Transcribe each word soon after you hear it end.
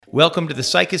Welcome to the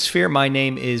Psychosphere. My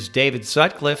name is David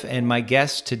Sutcliffe, and my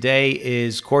guest today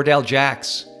is Cordell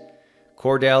Jacks.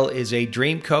 Cordell is a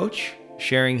dream coach,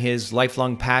 sharing his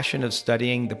lifelong passion of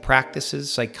studying the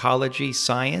practices, psychology,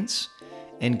 science,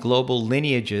 and global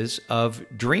lineages of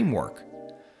dream work.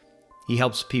 He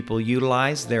helps people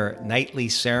utilize their nightly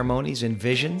ceremonies and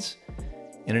visions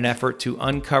in an effort to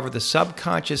uncover the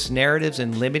subconscious narratives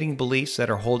and limiting beliefs that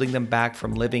are holding them back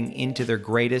from living into their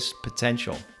greatest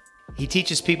potential. He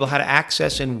teaches people how to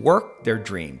access and work their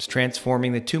dreams,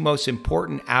 transforming the two most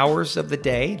important hours of the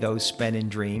day, those spent in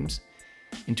dreams,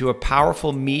 into a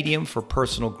powerful medium for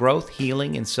personal growth,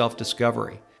 healing, and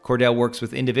self-discovery. Cordell works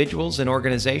with individuals and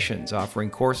organizations, offering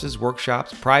courses,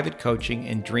 workshops, private coaching,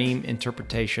 and dream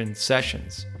interpretation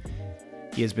sessions.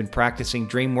 He has been practicing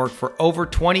dream work for over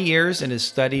 20 years and has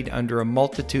studied under a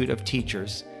multitude of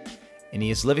teachers. And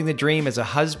he is living the dream as a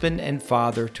husband and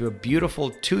father to a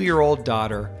beautiful 2-year-old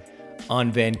daughter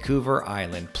on Vancouver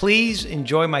Island. Please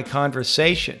enjoy my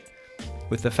conversation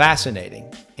with the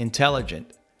fascinating,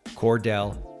 intelligent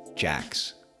Cordell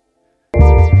Jacks.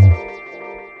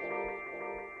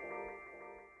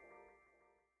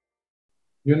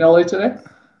 You in LA today?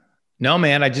 No,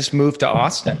 man, I just moved to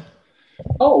Austin.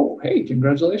 Oh, hey,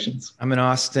 congratulations. I'm in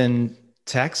Austin,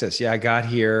 Texas. Yeah, I got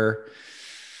here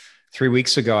 3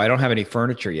 weeks ago. I don't have any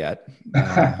furniture yet.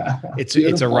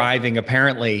 It's arriving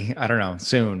apparently, I don't know,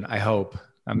 soon, I hope.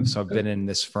 So I've been in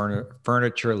this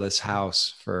furnitureless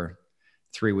house for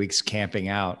 3 weeks camping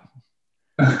out.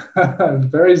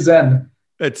 Very zen.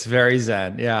 It's very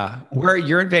zen, yeah.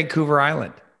 You're in Vancouver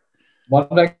Island. I'm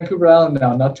on Vancouver Island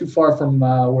now, not too far from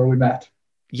where we met.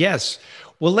 Yes.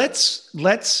 Well,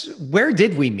 where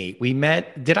did we meet? We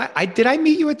met, did I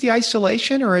meet you at the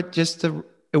isolation or it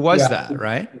was that,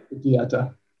 right?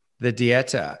 The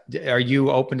Dieta. Are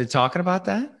you open to talking about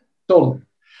that? Totally.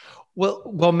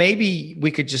 Well, maybe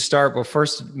we could just start. Well,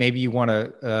 first, maybe you want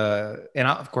to,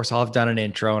 of course, I'll have done an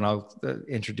intro and I'll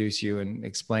introduce you and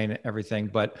explain everything.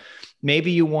 But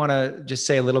maybe you want to just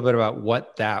say a little bit about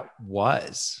what that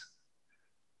was.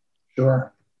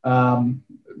 Sure.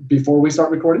 Before we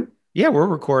start recording? Yeah, we're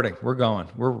recording. We're going.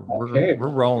 We're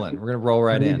rolling. We're going to roll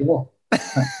right in.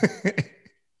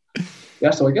 Yeah,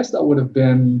 so I guess that would have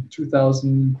been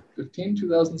 2015,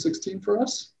 2016 for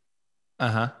us.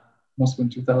 Uh-huh. Must have been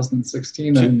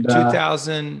 2016.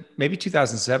 2000, maybe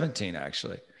 2017,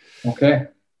 actually. Okay.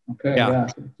 Yeah.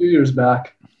 So a few years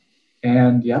back.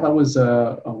 And yeah, that was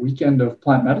a weekend of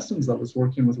plant medicines that was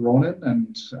working with Ronan.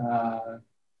 And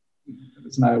it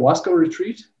was an ayahuasca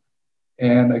retreat.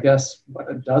 And I guess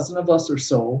a dozen of us or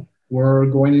so were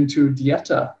going into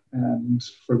Dieta. And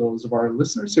for those of our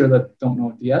listeners here that don't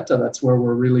know Dieta, that's where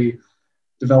we're really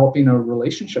developing a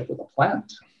relationship with a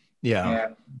plant. Yeah.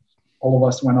 And all of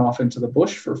us went off into the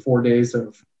bush for 4 days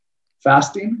of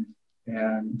fasting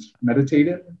and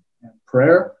meditating and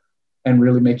prayer and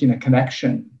really making a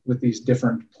connection with these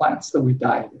different plants that we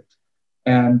dieted.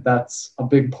 And that's a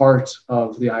big part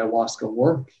of the ayahuasca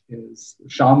work is the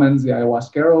shamans, the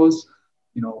ayahuasqueros.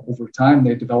 Over time,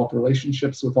 they develop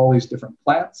relationships with all these different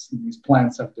plants, and these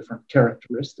plants have different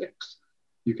characteristics.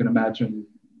 You can imagine,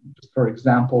 just for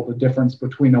example, the difference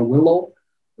between a willow,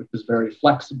 which is very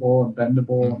flexible and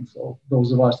bendable. And so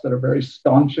those of us that are very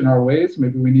staunch in our ways,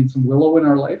 maybe we need some willow in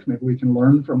our life. Maybe we can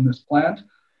learn from this plant.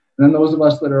 And then those of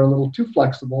us that are a little too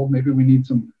flexible, maybe we need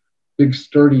some big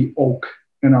sturdy oak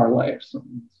in our life,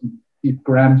 some deep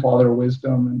grandfather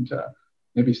wisdom, and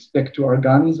maybe stick to our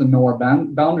guns and know our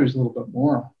boundaries a little bit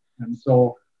more. And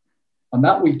so on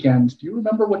that weekend, do you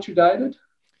remember what you dieted?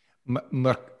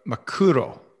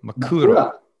 Makuro.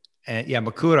 And yeah,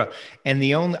 Makura. And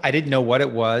I didn't know what it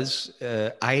was.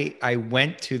 I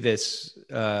went to this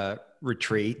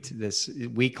retreat, this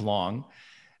week long,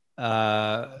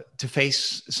 to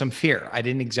face some fear. I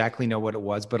didn't exactly know what it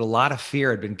was, but a lot of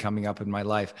fear had been coming up in my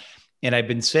life. And I'd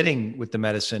been sitting with the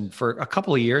medicine for a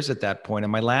couple of years at that point.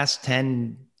 And my last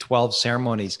 10, 12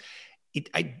 ceremonies,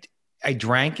 I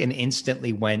drank and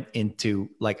instantly went into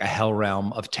like a hell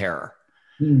realm of terror.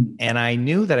 And I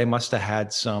knew that I must have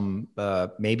had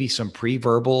maybe some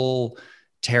pre-verbal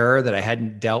terror that I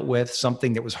hadn't dealt with,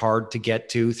 something that was hard to get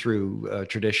to through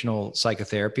traditional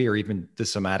psychotherapy or even the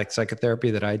somatic psychotherapy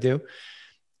that I do.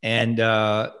 And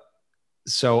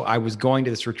so I was going to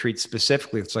this retreat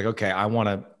specifically. It's like, okay, I want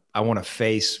to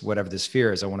face whatever this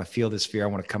fear is. I want to feel this fear. I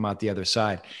want to come out the other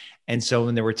side. And so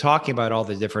when they were talking about all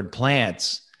the different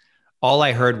plants, all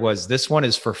I heard was, this one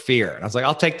is for fear. And I was like,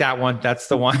 I'll take that one. That's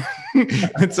the one.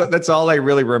 That's all I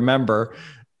really remember.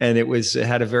 And it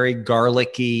had a very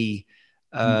garlicky,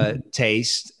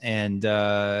 taste. And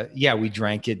yeah, we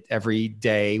drank it every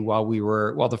day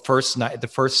the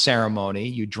first ceremony,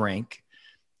 you drink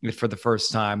it for the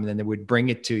first time, and then they would bring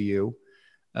it to you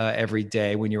every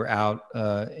day when you were out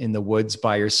in the woods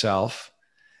by yourself,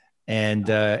 and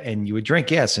you would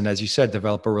drink. Yes, and as you said,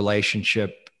 develop a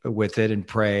relationship with it and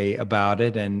pray about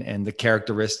it, and the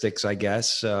characteristics, I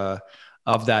guess,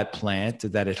 of that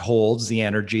plant, that it holds the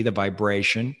energy, the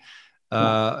vibration.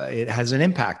 It has an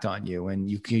impact on you, and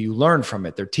you learn from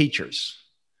it. They're teachers.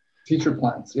 Teacher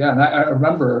plants, yeah. And I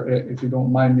remember, if you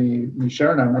don't mind me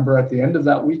sharing, I remember at the end of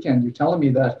that weekend, you telling me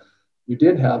that you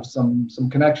did have some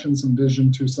connection, some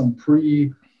vision to some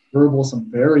pre-verbal, some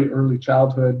very early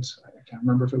childhood. I can't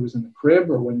remember if it was in the crib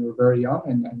or when you were very young,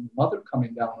 and your mother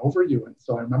coming down over you. And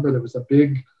so I remember there was a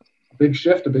big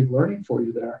shift, a big learning for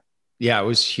you there. Yeah, it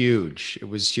was huge. It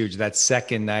was huge. That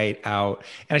second night out.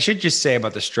 And I should just say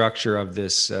about the structure of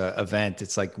this event,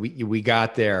 it's like we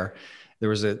got there. There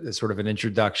was a sort of an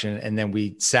introduction, and then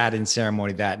we sat in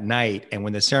ceremony that night. And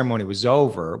when the ceremony was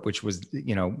over, which was,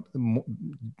 in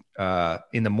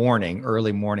the morning,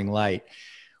 early morning light,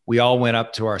 we all went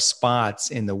up to our spots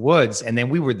in the woods. And then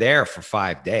we were there for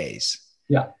 5 days.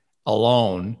 Yeah.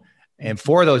 Alone. And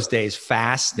 4 of those days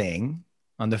fasting.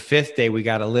 On the 5th day, we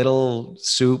got a little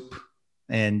soup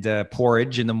and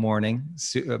porridge in the morning,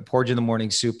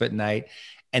 soup at night.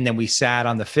 And then we sat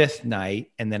on the 5th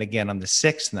night, and then again on the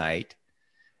 6th night.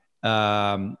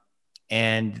 And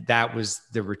that was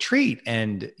the retreat.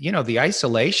 And, the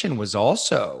isolation was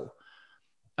also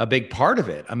a big part of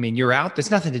it. I mean, you're out, there's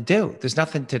nothing to do. There's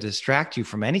nothing to distract you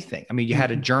from anything. I mean, you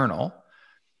had a journal,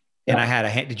 and I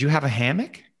had did you have a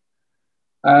hammock?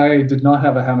 I did not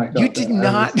have a hammock. You did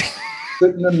not?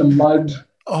 Sitting in the mud.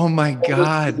 Oh my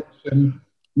God.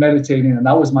 Meditating. And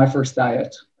that was my first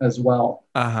diet as well.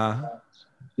 Uh-huh.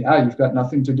 Yeah, you've got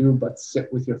nothing to do but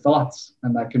sit with your thoughts.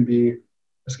 And that can be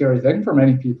a scary thing for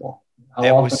many people.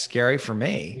 It was scary for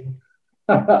me.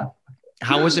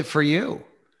 How was it for you?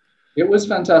 It was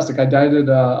fantastic. I dieted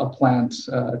a plant,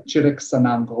 Chitic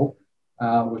sanango,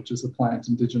 which is a plant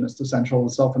indigenous to Central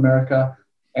and South America.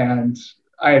 And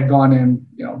I had gone in,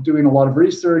 doing a lot of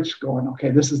research, going, okay,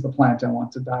 this is the plant I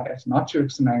want to diet, not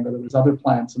Chitic sanango. There was other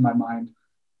plants in my mind.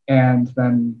 And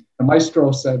then the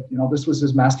maestro said, this was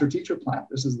his master teacher plant.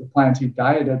 This is the plant he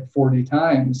dieted 40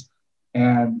 times.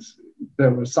 And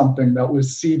there was something that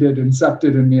was seeded,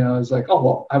 incepted in me. I was like, oh,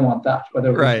 well, I want that. Whether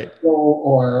it was right.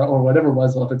 or whatever it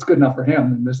was, well, if it's good enough for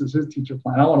him, then this is his teacher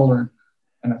plant. I want to learn.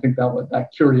 And I think that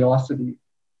curiosity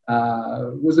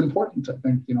was important. I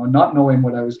think, not knowing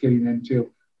what I was getting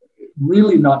into,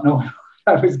 really not knowing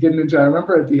what I was getting into. I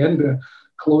remember at the end of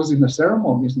closing the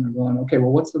ceremonies, and they're going, okay,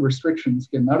 well, what's the restrictions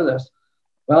getting out of this?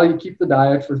 Well, you keep the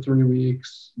diet for 3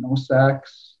 weeks, no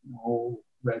sex, no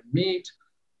red meat,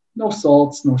 no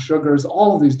salts, no sugars,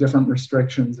 all of these different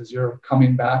restrictions as you're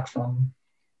coming back from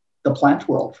the plant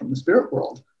world, from the spirit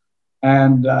world.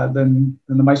 And then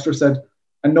the maestro said,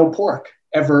 and no pork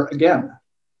ever again.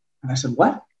 And I said,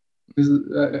 what?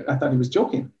 I thought he was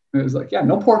joking. And it was like, yeah,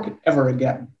 no pork ever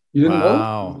again. You didn't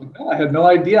know? I had no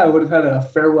idea. I would have had a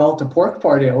farewell to pork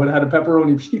party. I would have had a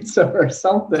pepperoni pizza or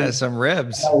something. Some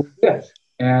ribs.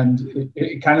 And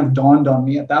it kind of dawned on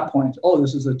me at that point, oh,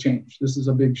 this is a change. This is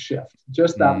a big shift.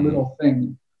 Just that little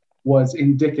thing was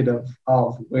indicative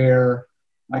of where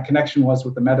my connection was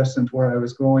with the medicine, where I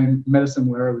was going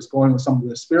with some of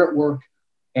the spirit work.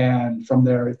 And from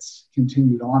there, it's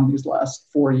continued on these last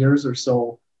 4 years or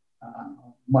so,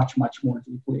 much, much more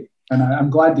deeply. And I'm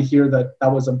glad to hear that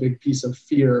was a big piece of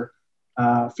fear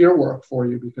work for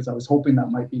you, because I was hoping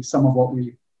that might be some of what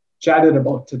we chatted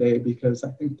about today, because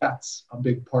I think that's a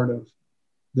big part of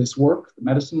this work. The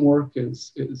medicine work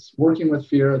is working with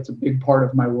fear. It's a big part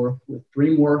of my work with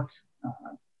dream work,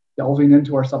 delving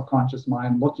into our subconscious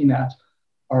mind, looking at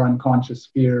our unconscious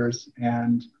fears.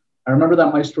 And I remember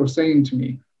that maestro saying to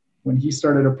me when he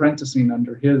started apprenticing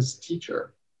under his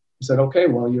teacher, he said, okay,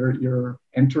 well, you're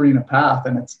entering a path,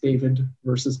 and it's David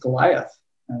versus Goliath.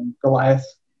 And Goliath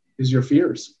is your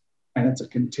fears. And it's a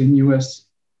continuous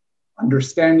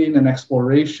understanding and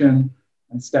exploration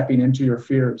and stepping into your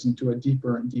fears into a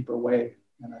deeper and deeper way.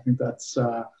 And I think that's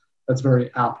very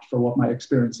apt for what my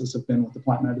experiences have been with the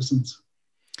plant medicines.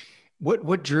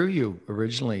 What drew you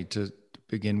originally to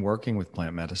begin working with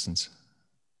plant medicines?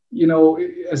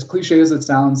 As cliche as it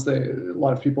sounds, a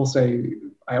lot of people say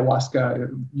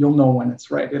ayahuasca, you'll know when it's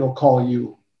right. It'll call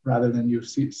you rather than you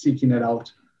seeking it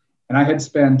out. And I had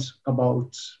spent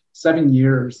about 7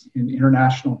 years in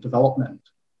international development,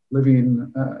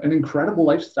 living an incredible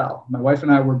lifestyle. My wife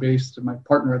and I were based, my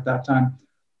partner at that time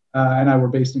and I were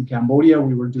based in Cambodia.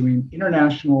 We were doing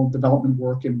international development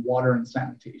work in water and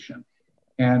sanitation.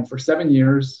 And for 7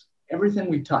 years, everything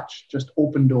we touched just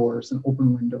opened doors and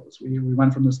open windows. We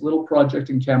went from this little project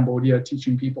in Cambodia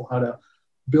teaching people how to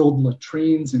build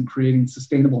latrines and creating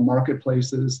sustainable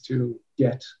marketplaces to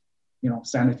get,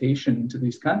 sanitation into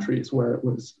these countries where it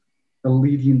was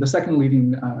the second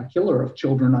leading killer of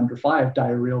children under 5,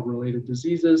 diarrheal-related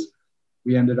diseases.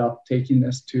 We ended up taking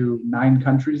this to 9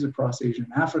 countries across Asia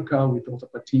and Africa. We built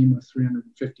up a team of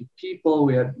 350 people.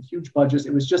 We had huge budgets.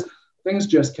 It was just, things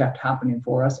just kept happening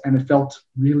for us, and it felt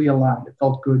really aligned. It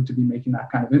felt good to be making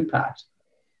that kind of impact.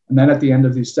 And then at the end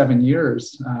of these 7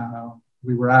 years,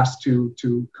 we were asked to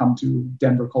come to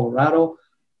Denver, Colorado,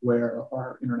 where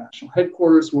our international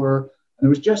headquarters were. And there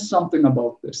was just something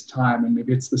about this time, and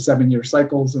maybe it's the 7-year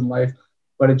cycles in life,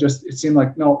 but it seemed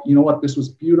like, no, you know what, this was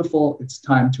beautiful. It's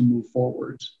time to move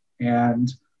forward.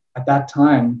 And at that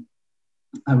time,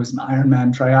 I was an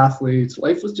Ironman triathlete.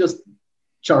 Life was just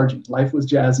charging. Life was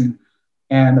jazzing.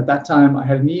 And at that time, I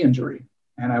had a knee injury,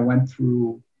 and I went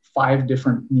through 5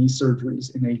 different knee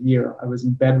surgeries in a year. I was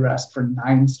in bed rest for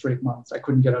 9 straight months. I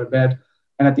couldn't get out of bed.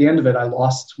 And at the end of it, I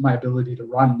lost my ability to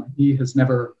run. My knee has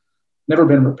never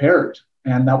been repaired.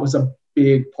 And that was a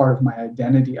big part of my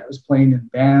identity. I was playing in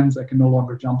bands. I could no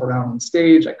longer jump around on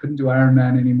stage. I couldn't do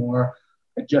Ironman anymore.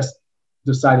 I just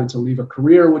decided to leave a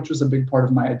career, which was a big part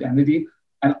of my identity.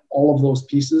 And all of those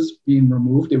pieces being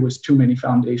removed, it was too many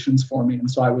foundations for me.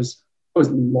 And so I was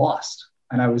lost,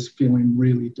 and I was feeling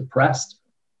really depressed.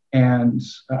 And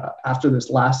after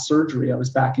this last surgery, I was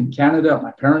back in Canada at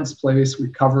my parents' place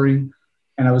recovering,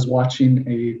 and I was watching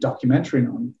a documentary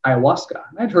on ayahuasca.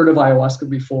 I'd heard of ayahuasca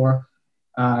before,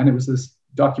 and it was this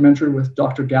documentary with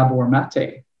Dr. Gabor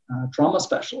Mate, trauma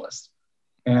specialist.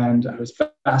 And I was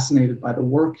fascinated by the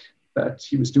work that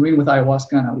he was doing with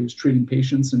ayahuasca and how he was treating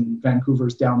patients in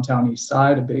Vancouver's downtown east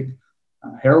side, a big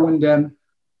heroin den.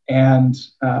 And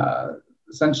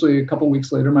essentially a couple of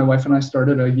weeks later, my wife and I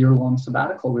started a year-long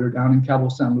sabbatical. We were down in Cabo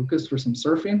San Lucas for some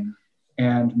surfing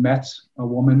and met a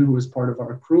woman who was part of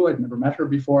our crew. I'd never met her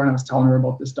before, and I was telling her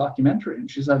about this documentary. And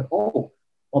she said, "Oh,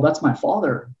 well, that's my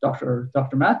father, Dr.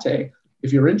 Mate.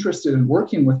 If you're interested in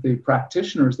working with the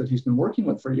practitioners that he's been working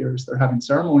with for years, they're having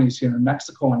ceremonies here in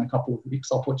Mexico in a couple of weeks.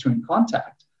 I'll put you in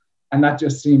contact." And that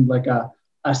just seemed like a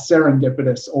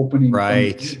serendipitous opening.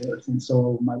 Right. And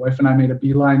so my wife and I made a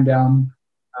beeline down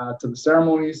to the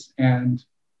ceremonies. And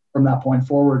from that point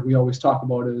forward, we always talk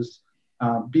about it as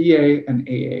BA and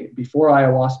AA, before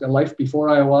ayahuasca, life before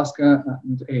ayahuasca,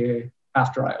 and AA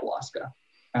after ayahuasca.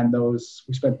 And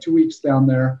we spent 2 weeks down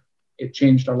there. It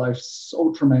changed our life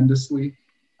so tremendously.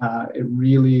 It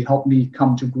really helped me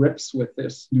come to grips with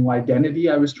this new identity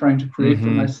I was trying to create for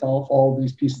myself, all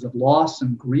these pieces of loss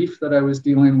and grief that I was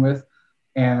dealing with.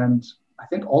 And I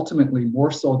think ultimately,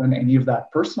 more so than any of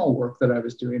that personal work that I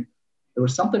was doing, there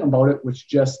was something about it which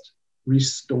just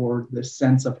restored this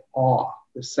sense of awe,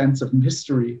 this sense of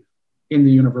mystery in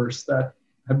the universe that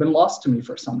had been lost to me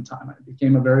for some time. I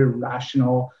became a very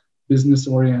rational,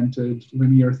 business-oriented,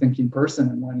 linear thinking person.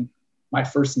 And when my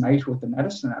first night with the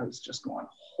medicine, I was just going,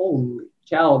 holy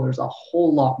cow, there's a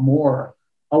whole lot more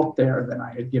out there than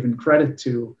I had given credit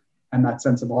to. And that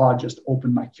sense of awe just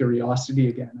opened my curiosity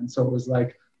again. And so it was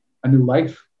like a new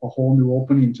life, a whole new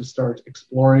opening to start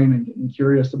exploring and getting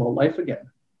curious about life again.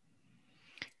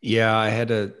 Yeah, I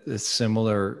had a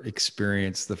similar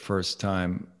experience the first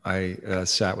time I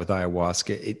sat with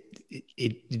ayahuasca.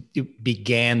 It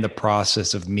began the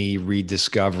process of me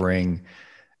rediscovering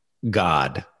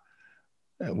God,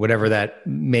 whatever that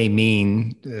may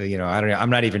mean. I don't know. I'm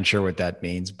not even sure what that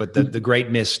means, but the great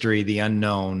mystery, the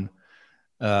unknown,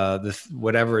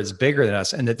 whatever is bigger than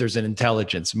us, and that there's an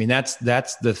intelligence. I mean, that's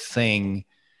the thing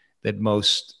that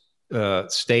most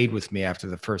stayed with me after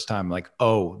the first time. Like,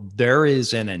 oh, there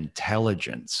is an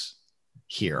intelligence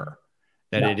here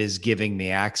that it is giving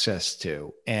me access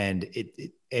to, and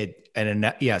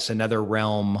another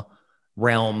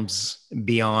realms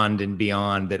beyond and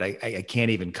beyond that I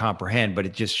can't even comprehend, but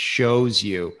it just shows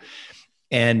you.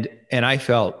 And I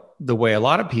felt the way a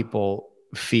lot of people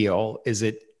feel is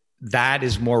that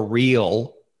is more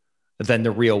real than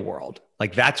the real world.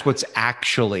 Like, that's what's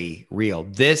actually real.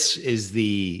 This is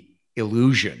the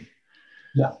illusion.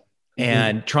 Yeah.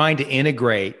 And trying to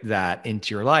integrate that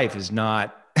into your life is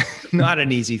not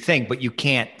an easy thing, but you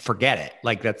can't forget it.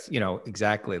 Like, that's,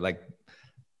 exactly like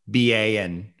BA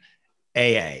and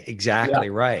AA. Exactly.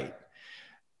 Yeah. Right.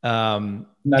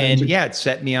 It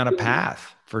set me on a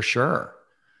path for sure.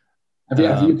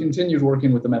 Have you continued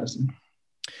working with the medicine?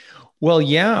 Well,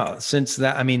 yeah, since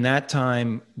that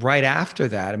time, right after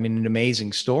that, an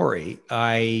amazing story.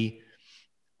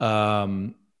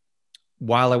 Um,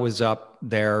 while I was up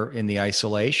there in the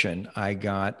isolation, I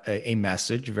got a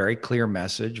message, a very clear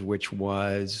message, which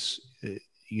was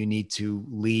you need to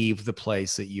leave the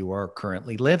place that you are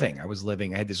currently living.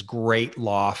 I had this great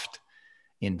loft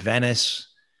in Venice,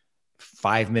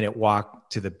 5-minute walk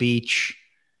to the beach.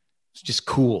 It's just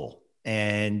cool.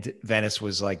 And Venice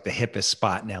was like the hippest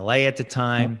spot in LA at the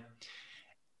time.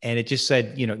 And it just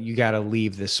said, you got to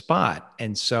leave this spot.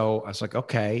 And so I was like,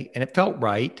 okay. And it felt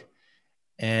right.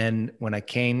 And when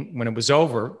it was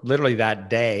over, literally that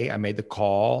day, I made the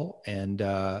call and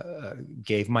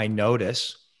gave my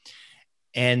notice.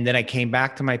 And then I came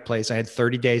back to my place. I had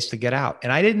 30 days to get out.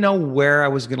 And I didn't know where I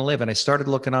was going to live. And I started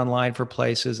looking online for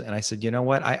places. And I said, you know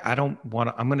what? I don't want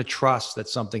to, I'm going to trust that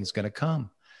something's going to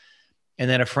come. And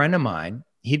then a friend of mine,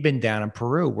 he'd been down in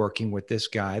Peru working with this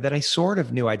guy that I sort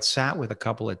of knew. I'd sat with a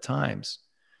couple of times.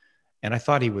 And I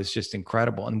thought he was just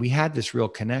incredible. And we had this real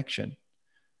connection.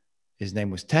 His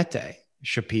name was Tete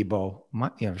Shapibo,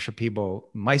 Shapibo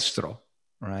Maestro,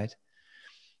 right?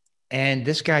 And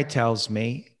this guy tells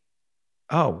me,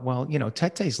 oh, well,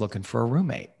 Tete's looking for a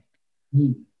roommate.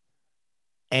 Mm.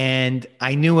 And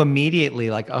I knew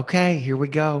immediately, like, okay, here we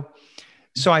go.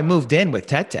 So I moved in with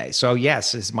Tete. So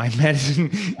yes, as my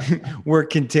medicine work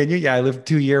continued, I lived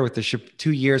 2 years with the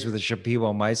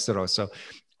Shapibo Maestro. So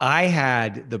I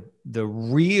had the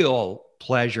real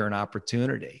pleasure and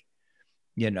opportunity,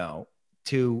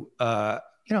 to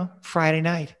Friday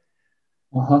night.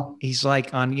 He's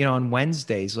like on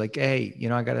Wednesdays, like, hey,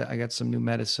 I got some new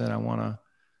medicine. I want to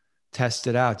test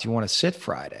it out. Do you want to sit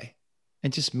Friday?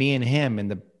 And just me and him in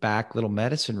the back little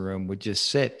medicine room would just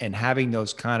sit, and having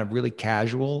those kind of really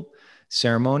casual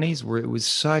ceremonies where it was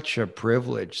such a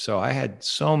privilege. So I had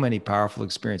so many powerful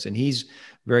experiences, and he's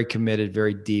very committed,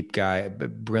 very deep guy, a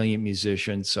brilliant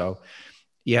musician. So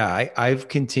yeah, I've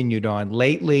continued on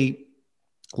lately,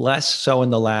 less so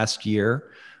in the last year.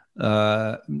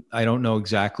 I don't know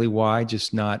exactly why,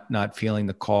 just not feeling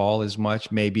the call as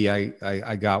much. Maybe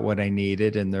I got what I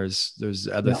needed, and there's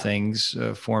other things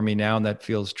for me now, and that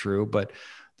feels true. But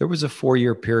there was a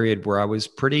 4-year period where I was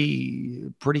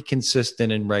pretty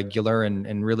consistent and regular,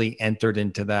 and really entered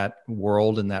into that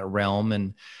world and that realm,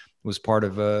 and was part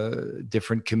of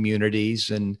different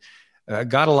communities, and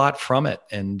got a lot from it,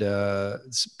 and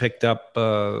picked up,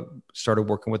 started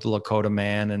working with the Lakota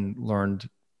man, and learned,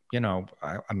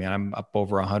 I'm up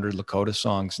over 100 Lakota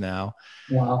songs now.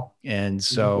 Wow. And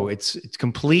so it's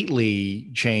completely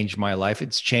changed my life.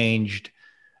 It's changed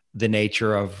the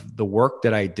nature of the work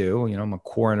that I do. I'm a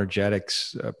core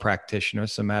energetics practitioner,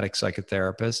 somatic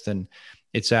psychotherapist, and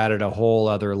it's added a whole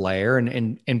other layer.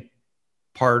 And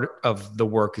part of the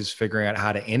work is figuring out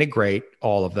how to integrate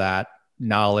all of that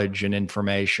knowledge and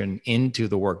information into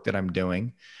the work that I'm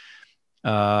doing.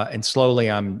 And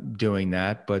slowly I'm doing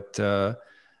that, but,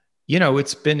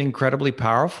 it's been incredibly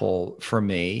powerful for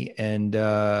me. And,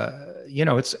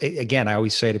 it's, again, I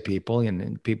always say to people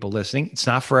and people listening, it's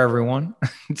not for everyone.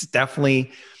 It's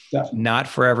definitely not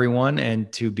for everyone, and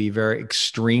to be very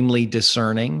extremely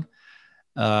discerning.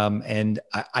 And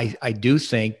I do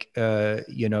think,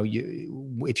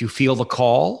 if you feel the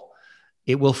call,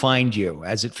 it will find you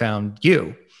as it found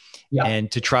you, and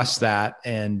to trust that.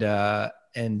 And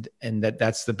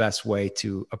that's the best way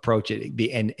to approach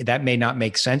it. And that may not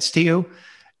make sense to you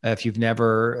if you've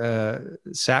never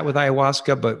sat with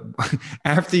ayahuasca, but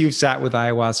after you've sat with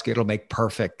ayahuasca, it'll make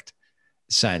perfect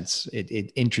sense.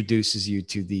 It introduces you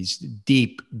to these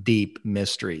deep, deep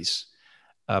mysteries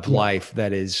of life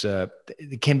that is,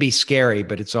 it can be scary,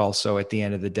 but it's also, at the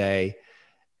end of the day,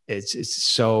 it's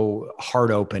so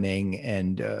heart opening,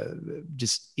 and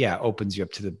opens you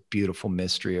up to the beautiful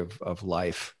mystery of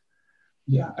life.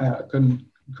 Yeah, I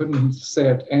couldn't say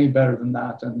it any better than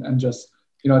that. And just,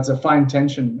 it's a fine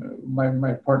tension.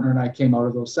 My partner and I came out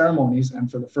of those ceremonies,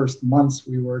 and for the first months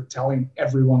we were telling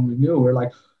everyone we knew, we're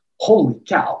like, holy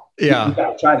cow, you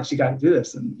gotta try this, you gotta do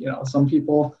this. And some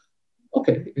people,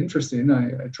 okay, interesting,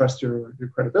 I trust your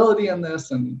credibility in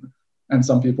this, and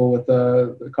some people with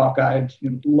the cockeyed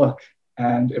look.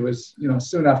 And it was,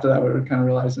 soon after that, we were kind of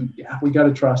realizing, we got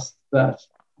to trust that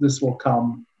this will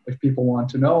come. If people want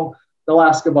to know, they'll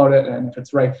ask about it, and if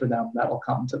it's right for them, that'll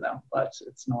come to them. But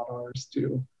it's not ours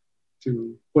to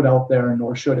put out there,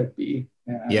 nor should it be.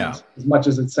 And as much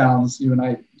as it sounds, you and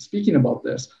I speaking about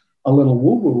this, a little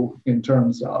woo-woo in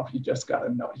terms of, you just got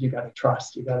to know, you got to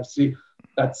trust, you got to see.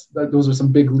 Those are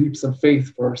some big leaps of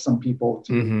faith for some people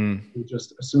to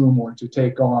just assume or to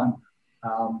take on.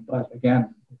 But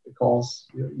again, if it calls,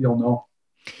 you'll know.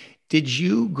 Did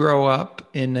you grow up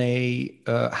in a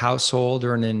household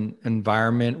or in an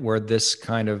environment where this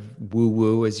kind of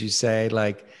woo-woo, as you say,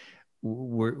 like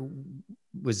were,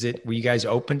 were you guys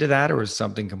open to that, or was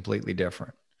something completely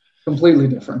different? Completely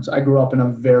different. I grew up in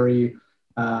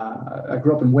I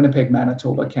grew up in Winnipeg,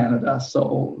 Manitoba, Canada.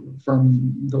 So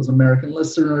from those American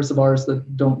listeners of ours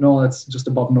that don't know, it's just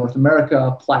above North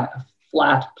America,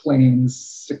 flat plains,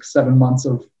 6, 7 months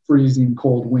of freezing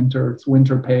cold winter. It's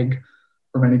winter peg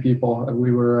for many people. It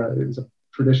was a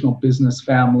traditional business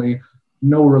family,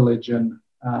 no religion,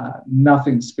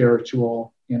 nothing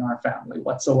spiritual in our family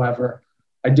whatsoever.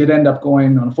 I did end up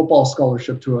going on a football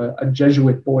scholarship to a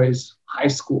Jesuit boys high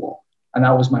school, and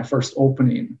that was my first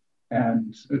opening.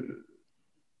 And it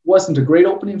wasn't a great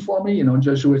opening for me,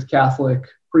 Jesuit Catholic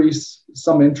priests,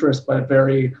 some interest, but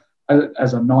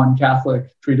as a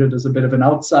non-Catholic, treated as a bit of an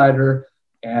outsider.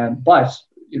 But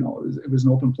it was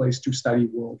an open place to study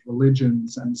world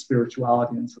religions and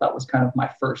spirituality, and so that was kind of my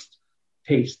first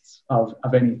tastes of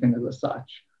anything of the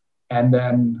such. And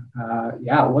then,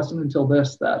 it wasn't until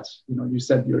this that, you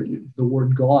said the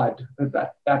word God,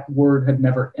 that word had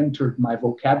never entered my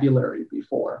vocabulary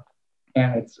before.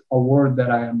 And it's a word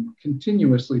that I am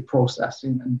continuously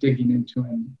processing and digging into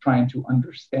and trying to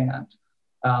understand.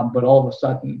 But all of a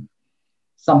sudden,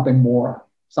 something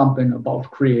about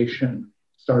creation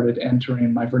started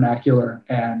entering my vernacular.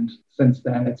 And since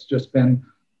then, it's been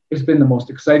the most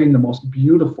exciting, the most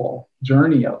beautiful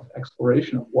journey of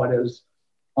exploration of what is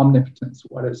omnipotence,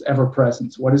 what is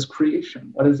ever-presence, what is creation,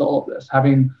 what is all of this.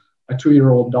 Having a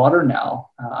 2-year-old daughter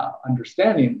now,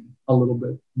 understanding a little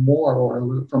bit more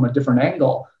or from a different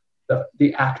angle,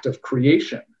 the act of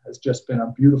creation has just been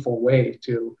a beautiful way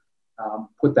to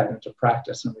put that into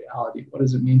practice and reality. What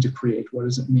does it mean to create? What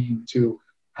does it mean to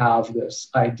have this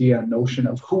idea, notion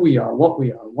of who we are,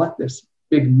 what this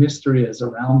big mystery is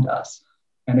around us?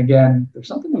 And again, there's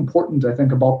something important, I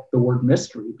think, about the word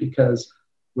mystery, because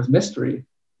with mystery,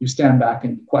 you stand back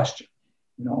and question.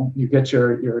 You get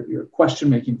your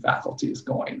question-making faculties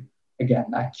going. Again,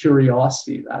 that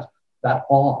curiosity, that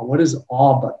awe. What is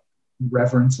awe but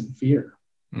reverence and fear?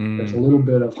 There's a little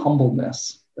bit of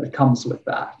humbleness that comes with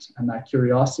that. And that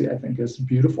curiosity, I think, is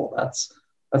beautiful.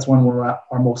 That's when we're at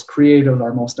our most creative,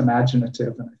 our most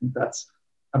imaginative. And I think that's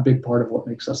a big part of what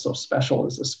makes us so special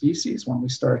as a species, when we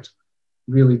start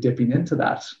really dipping into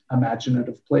that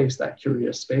imaginative place, that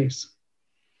curious space.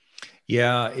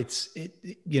 Yeah, it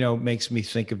makes me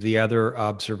think of the other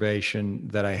observation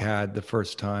that I had the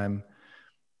first time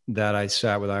that I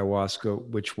sat with ayahuasca,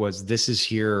 which was, this is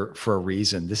here for a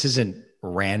reason. This isn't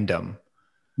random.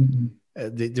 Mm-hmm.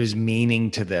 There's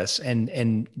meaning to this,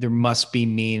 and there must be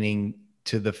meaning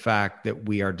to the fact that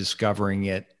we are discovering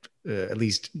it, at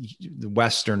least the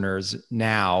Westerners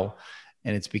now,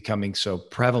 and it's becoming so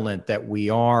prevalent that we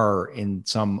are in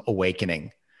some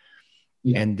awakening.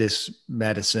 Yeah. And this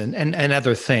medicine and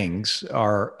other things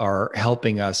are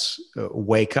helping us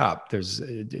wake up.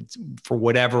 For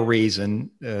whatever reason,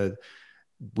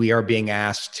 we are being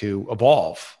asked to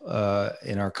evolve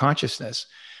in our consciousness,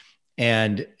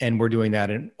 and we're doing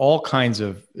that in all kinds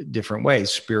of different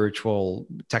ways: spiritual,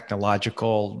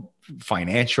 technological,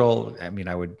 financial. I mean,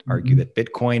 I would argue that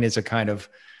Bitcoin is a kind of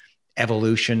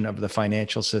evolution of the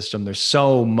financial system. There's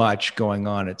so much going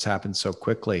on; it's happened so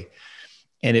quickly.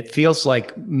 And it feels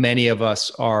like many of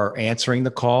us are answering the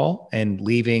call and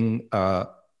leaving a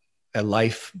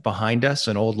life behind us,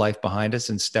 an old life behind us,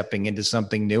 and stepping into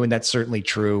something new. And that's certainly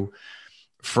true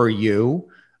for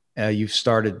you. You've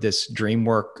started this dream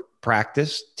work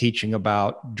practice, teaching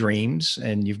about dreams,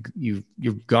 and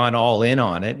you've gone all in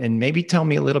on it. And maybe tell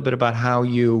me a little bit about how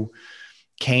you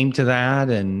came to that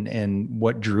and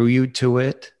what drew you to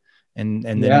it. And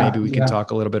then maybe we can talk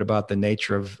a little bit about the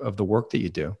nature of the work that you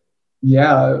do.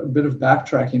 Yeah, a bit of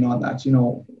backtracking on that.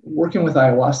 Working with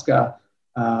ayahuasca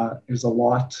is a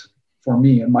lot for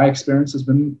me. And my experience has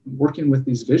been working with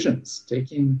these visions,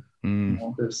 taking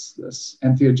this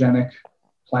entheogenic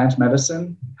plant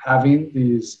medicine, having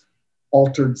these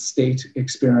altered state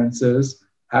experiences,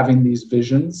 having these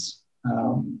visions,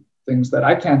 things that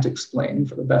I can't explain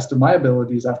for the best of my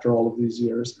abilities after all of these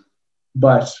years,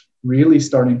 but really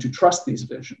starting to trust these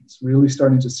visions, really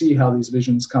starting to see how these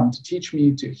visions come to teach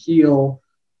me, to heal,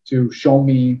 to show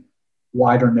me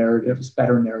wider narratives,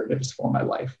 better narratives for my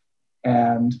life.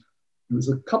 And it was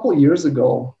a couple of years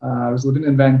ago, I was living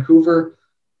in Vancouver,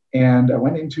 and I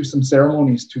went into some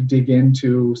ceremonies to dig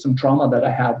into some trauma that I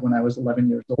had when I was 11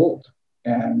 years old.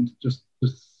 And just to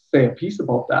say a piece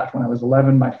about that, when I was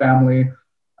 11, my family,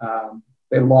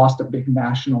 they lost a big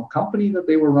national company that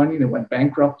they were running. It went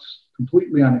bankrupt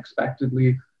completely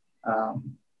unexpectedly.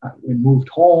 We moved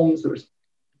homes.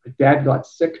 My dad got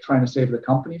sick trying to save the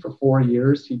company for 4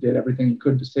 years. He did everything he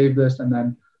could to save this. And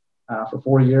then For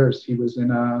 4 years, he was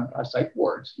in a psych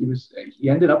ward. He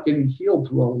ended up getting healed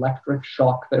through electric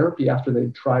shock therapy after they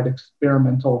tried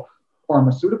experimental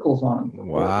pharmaceuticals on him.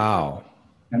 Wow.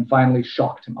 And finally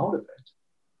shocked him out of it.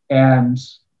 And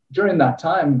during that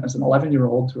time, as an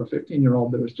 11-year-old to a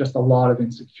 15-year-old, there was just a lot of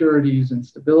insecurities,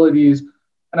 instabilities.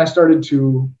 And I started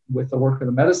to, with the work of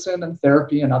the medicine and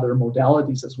therapy and other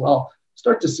modalities as well,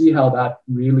 start to see how that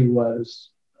really was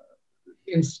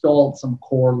installed some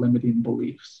core limiting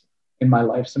beliefs in my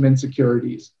life, some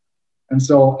insecurities. And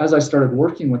so as I started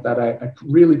working with that, I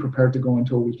really prepared to go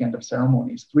into a weekend of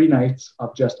ceremonies, 3 nights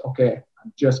of just, okay,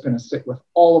 I'm just going to sit with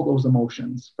all of those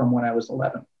emotions from when I was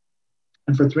 11.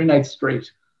 And for 3 nights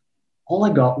straight, all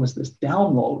I got was this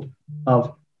download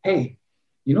of, hey,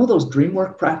 you know those dream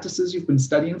work practices you've been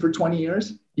studying for 20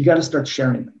 years? You got to start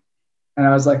sharing them. And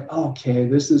I was like, okay,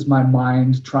 this is my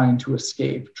mind trying to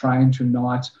escape, trying to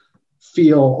not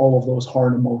feel all of those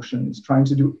hard emotions, trying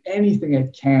to do anything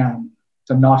it can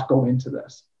to not go into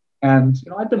this. And,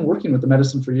 I'd been working with the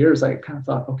medicine for years. I kind of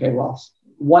thought, okay, well,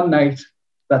 one night,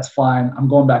 that's fine. I'm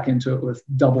going back into it with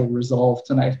double resolve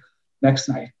tonight. Next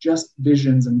night, just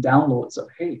visions and downloads of,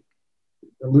 hey,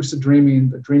 the lucid dreaming,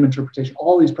 the dream interpretation,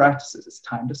 all these practices, it's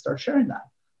time to start sharing that.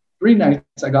 3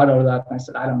 nights, I got out of that and I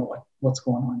said, I don't know what's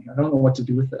going on here. I don't know what to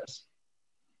do with this.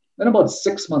 Then about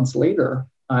 6 months later,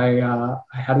 I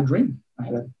had a dream. I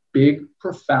had a big,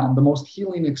 profound, the most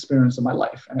healing experience of my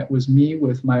life. And it was me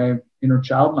with my inner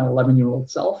child, my 11-year-old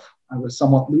self. I was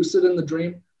somewhat lucid in the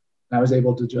dream. And I was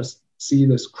able to just see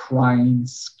this crying,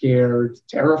 scared,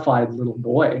 terrified little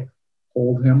boy,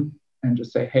 hold him and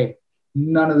just say, hey,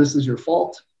 none of this is your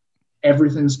fault.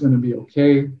 Everything's going to be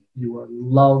okay. You are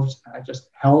loved. And I just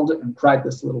held it and cried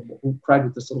with this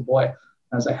little boy.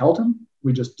 As I held him,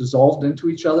 we just dissolved into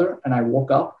each other and I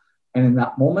woke up. And in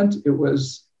that moment, it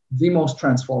was the most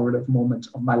transformative moment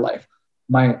of my life.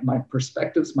 My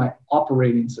perspectives, my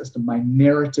operating system, my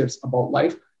narratives about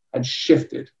life had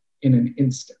shifted in an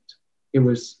instant. It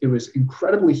was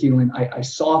incredibly healing. I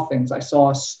saw things, I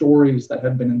saw stories that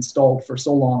had been installed for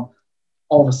so long,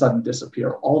 all of a sudden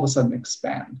disappear, all of a sudden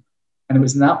expand. And it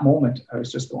was in that moment, I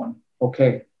was just going,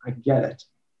 okay, I get it.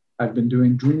 I've been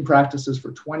doing dream practices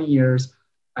for 20 years.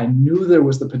 I knew there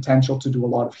was the potential to do a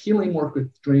lot of healing work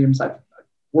with dreams. I've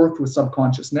worked with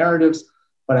subconscious narratives,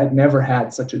 but I'd never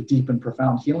had such a deep and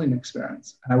profound healing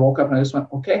experience. And I woke up and I just went,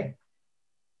 okay,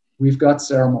 we've got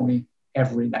ceremony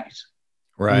every night.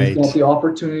 Right. We've got the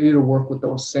opportunity to work with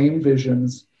those same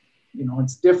visions.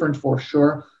 It's different for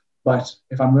sure, but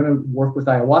if I'm going to work with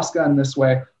ayahuasca in this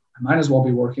way, I might as well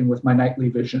be working with my nightly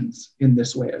visions in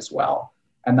this way as well.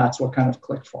 And that's what kind of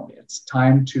clicked for me. It's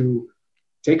time to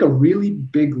take a really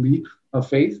big leap of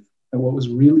faith and what was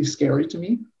really scary to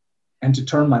me, and to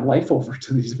turn my life over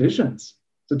to these visions,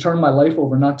 to turn my life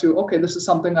over, not to, okay, this is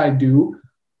something I do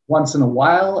once in a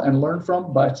while and learn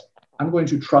from, but I'm going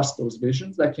to trust those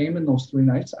visions that came in those 3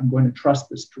 nights. I'm going to trust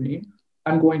this dream.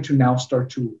 I'm going to now start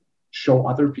to show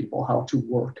other people how to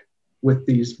work with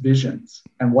these visions.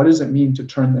 And what does it mean to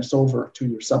turn this over to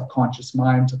your subconscious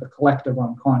mind, to the collective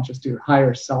unconscious, to your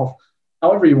higher self,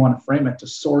 however you want to frame it, to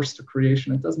source, to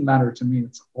creation. It doesn't matter to me.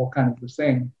 It's all kind of the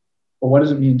same. But what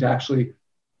does it mean to actually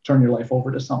turn your life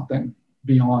over to something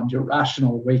beyond your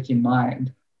rational waking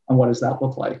mind? And what does that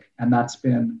look like? And that's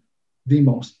been the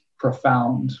most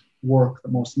profound work, the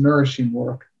most nourishing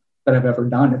work that I've ever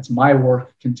done. It's my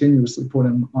work continuously put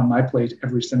on my plate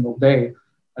every single day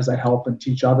as I help and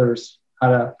teach others how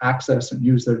to access and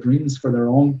use their dreams for their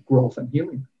own growth and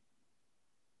healing.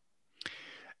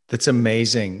 That's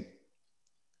amazing.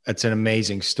 That's an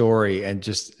amazing story. And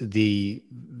just the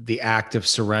act of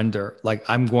surrender. Like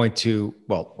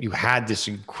you had this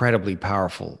incredibly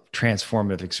powerful,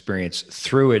 transformative experience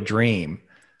through a dream.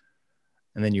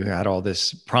 And then you had all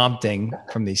this prompting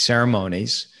from these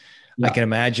ceremonies. Yeah. I can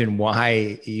imagine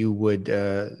why you would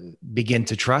begin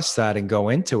to trust that and go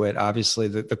into it. Obviously,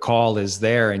 the call is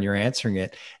there and you're answering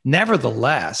it.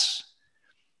 Nevertheless,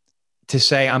 to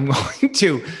say, I'm going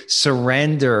to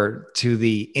surrender to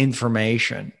the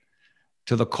information,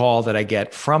 to the call that I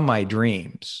get from my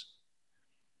dreams,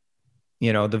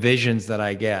 the visions that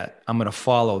I get, I'm going to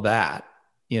follow that,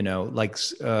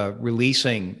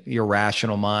 releasing your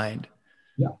rational mind.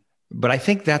 Yeah. But I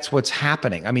think that's what's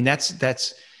happening. I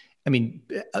mean,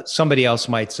 somebody else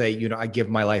might say, I give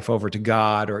my life over to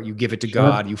God, or you give it to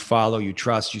God, you follow, you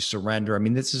trust, you surrender. I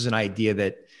mean, this is an idea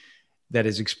that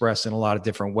is expressed in a lot of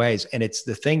different ways. And it's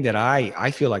the thing that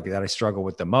I feel like that I struggle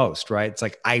with the most, right? It's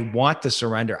like, I want to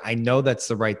surrender. I know that's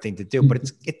the right thing to do,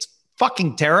 but it's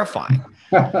fucking terrifying.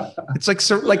 It's like,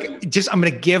 I'm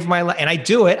going to give my life, and I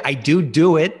do it.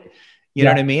 You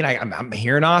know what I mean? I'm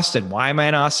here in Austin. Why am I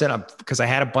in Austin? Because I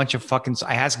had a bunch of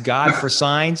I asked God for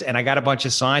signs and I got a bunch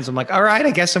of signs. I'm like, all right,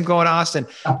 I guess I'm going to Austin.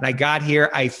 And I got here.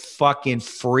 I fucking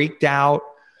freaked out.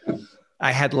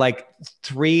 I had like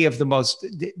 3 of the most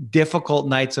difficult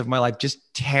nights of my life,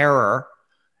 just terror.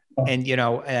 And, you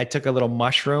know, I took a little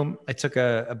mushroom. I took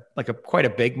quite a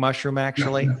big mushroom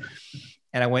actually.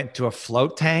 And I went to a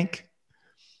float tank.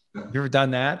 You ever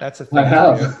done that? That's a thing. I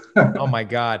have. Oh my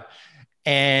God.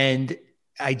 And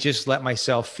I just let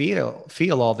myself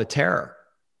feel all the terror.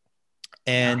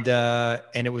 And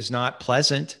it was not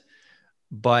pleasant,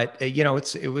 but you know,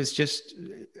 it was just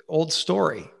old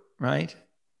story, right?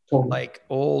 Totally. Like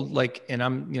old, and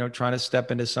I'm, you know, trying to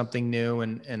step into something new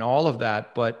and all of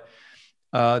that. But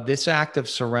this act of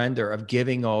surrender, of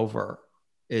giving over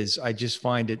I just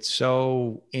find it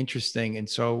so interesting. And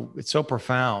it's so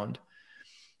profound,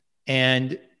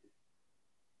 and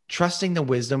trusting the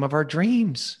wisdom of our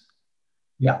dreams.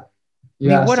 Yeah. I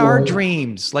mean, what are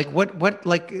dreams? Like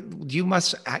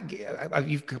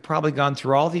you've probably gone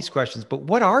through all these questions, but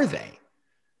what are they?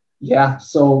 Yeah.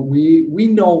 So we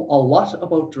know a lot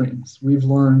about dreams. We've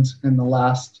learned in the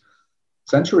last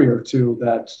century or two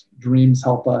that dreams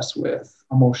help us with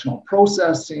emotional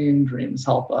processing. Dreams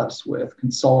help us with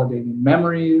consolidating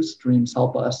memories. Dreams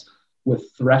help us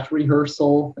with threat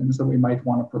rehearsal, things that we might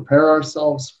want to prepare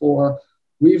ourselves for.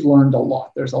 We've learned a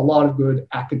lot. There's a lot of good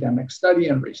academic study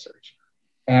and research.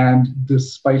 And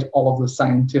despite all of the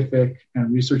scientific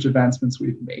and research advancements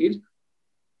we've made,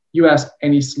 you ask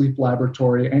any sleep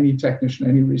laboratory, any technician,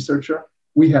 any researcher,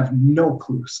 we have no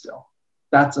clue still.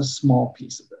 That's a small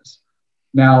piece of this.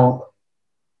 Now,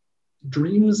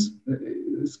 dreams,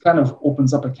 this kind of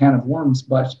opens up a can of worms,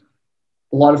 but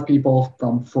a lot of people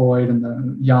from Freud and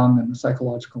the Jung and the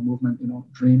psychological movement, you know,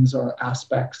 dreams are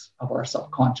aspects of our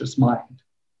subconscious mind.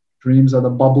 Dreams are the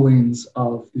bubblings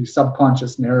of these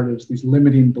subconscious narratives, these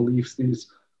limiting beliefs, these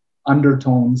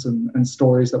undertones and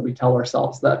stories that we tell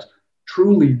ourselves that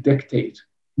truly dictate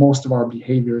most of our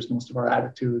behaviors, most of our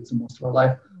attitudes, and most of our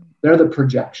life. They're the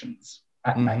projections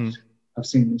at night of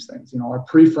seeing these things. You know, our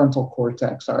prefrontal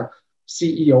cortex, our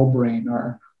CEO brain,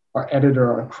 our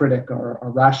editor, our critic, our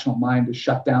rational mind is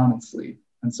shut down in sleep.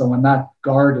 And so when that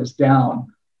guard is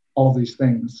down, all these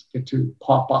things get to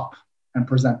pop up and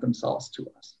present themselves to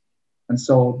us. And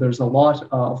so there's a lot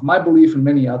of my belief and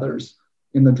many others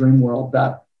in the dream world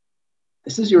that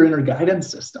this is your inner guidance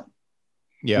system.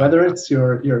 Yeah. Whether it's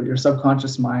your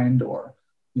subconscious mind or,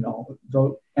 you know,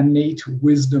 the innate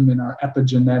wisdom in our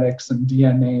epigenetics and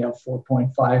DNA of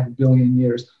 4.5 billion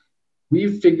years,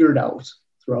 we've figured out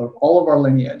throughout all of our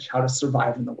lineage how to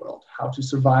survive in the world, how to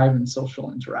survive in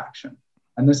social interaction.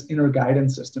 And this inner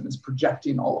guidance system is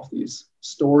projecting all of these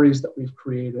stories that we've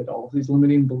created, all of these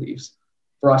limiting beliefs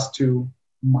for us to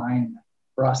mine,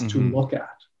 for us to look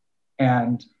at.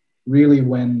 And really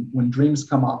when dreams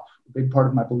come up, a big part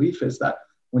of my belief is that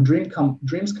when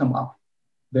dreams come up,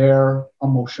 they're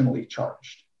emotionally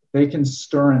charged. They can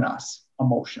stir in us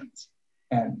emotions.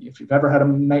 And if you've ever had a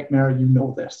nightmare, you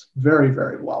know this very,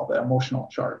 very well, the emotional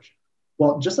charge.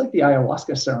 Well, just like the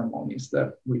ayahuasca ceremonies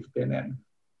that we've been in,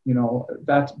 you know,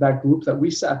 that group that we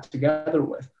sat together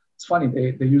with, it's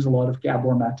funny, they use a lot of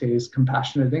Gabor Mate's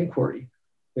compassionate inquiry.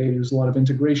 They use a lot of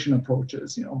integration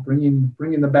approaches, you know, bringing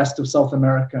the best of South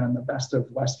America and the best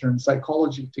of Western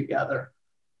psychology together.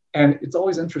 And it's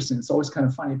always interesting. It's always kind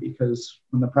of funny because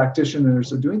when the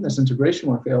practitioners are doing this integration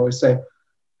work, they always say,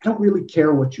 I don't really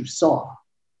care what you saw.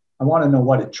 I want to know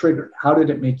what it triggered. How did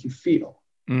it make you feel?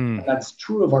 And that's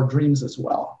true of our dreams as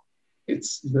well.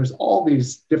 There's all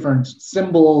these different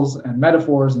symbols and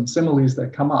metaphors and similes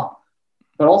that come up.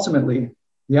 But ultimately,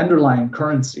 the underlying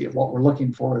currency of what we're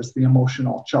looking for is the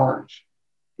emotional charge,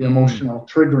 the emotional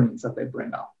triggerings that they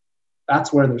bring up.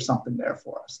 That's where there's something there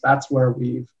for us. That's where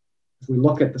if we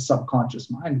look at the subconscious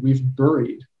mind, we've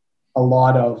buried a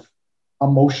lot of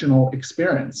emotional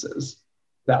experiences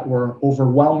that were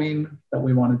overwhelming, that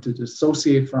we wanted to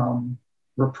dissociate from,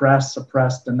 repress,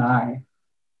 suppress, deny.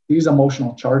 These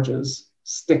emotional charges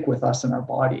stick with us in our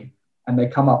body, and they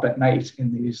come up at night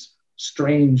in these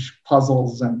strange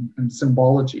puzzles and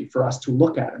symbology for us to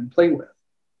look at and play with.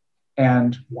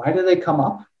 And why do they come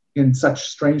up in such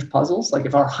strange puzzles? Like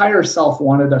if our higher self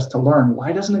wanted us to learn,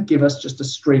 why doesn't it give us just a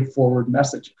straightforward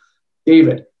message?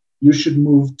 David, you should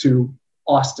move to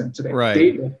Austin today. Right.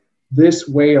 David, this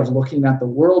way of looking at the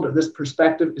world or this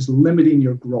perspective is limiting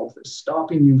your growth, is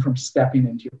stopping you from stepping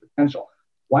into your potential.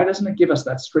 Why doesn't it give us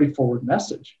that straightforward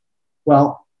message?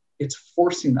 Well, it's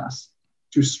forcing us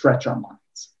to stretch our minds.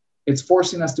 It's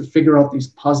forcing us to figure out these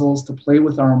puzzles, to play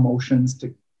with our emotions,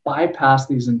 to bypass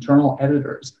these internal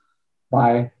editors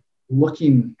by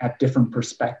looking at different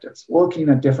perspectives, looking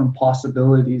at different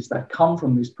possibilities that come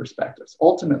from these perspectives,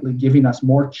 ultimately giving us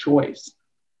more choice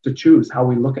to choose how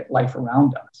we look at life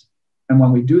around us. And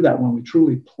when we do that, when we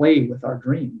truly play with our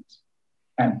dreams,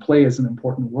 and play is an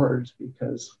important word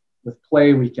because with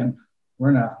play, we're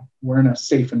in a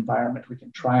safe environment. We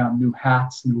can try on new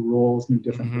hats, new roles, new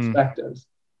different perspectives.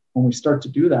 When we start to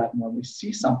do that, and when we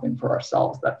see something for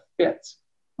ourselves that fits,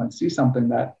 when we see something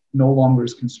that no longer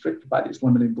is constricted by these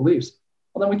limiting beliefs,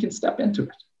 well, then we can step into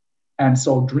it. And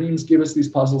so dreams give us these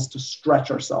puzzles to stretch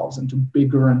ourselves into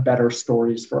bigger and better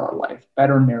stories for our life,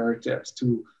 better narratives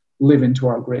to live into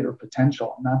our greater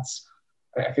potential. And that's,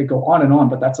 I could go on and on,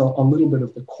 but that's a little bit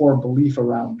of the core belief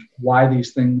around why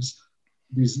these things,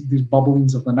 these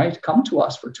bubblings of the night come to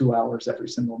us for 2 hours every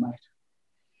single night.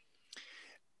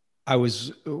 I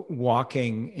was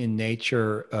walking in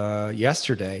nature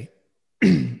yesterday,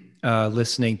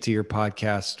 listening to your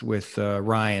podcast with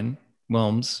Ryan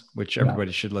Wilms, which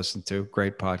everybody should listen to.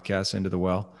 Great podcast, Into the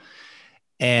Well.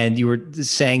 And you were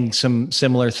saying some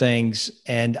similar things.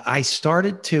 And I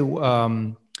started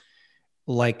to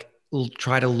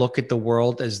try to look at the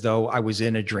world as though I was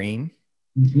in a dream.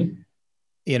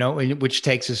 You know, which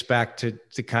takes us back to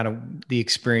kind of the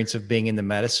experience of being in the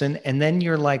medicine. And then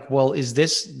you're like, well,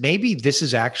 maybe this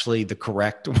is actually the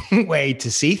correct way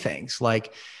to see things.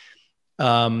 Like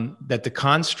that the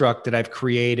construct that I've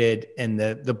created and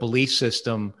the belief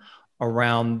system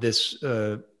around this,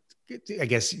 I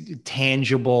guess,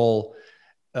 tangible,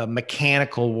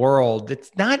 mechanical world,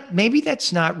 that's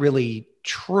not really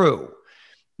true.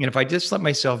 And if I just let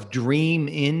myself dream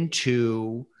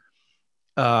into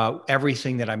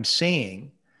everything that I'm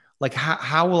seeing, like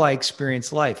how will I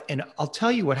experience life? And I'll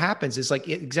tell you what happens is like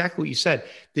exactly what you said.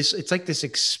 It's like this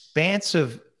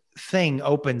expansive thing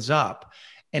opens up,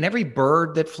 and every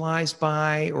bird that flies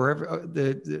by, or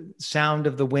the sound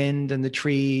of the wind and the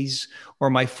trees, or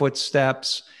my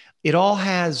footsteps, it all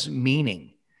has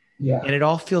meaning, and it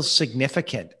all feels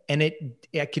significant. And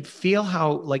I could feel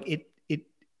how like it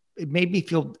made me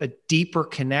feel a deeper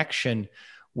connection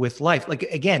with life. Like,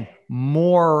 again,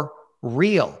 more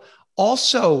real.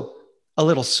 Also a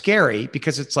little scary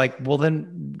because it's like, well,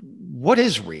 then what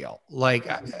is real? Like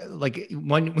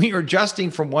when you're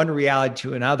adjusting from one reality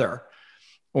to another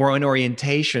or an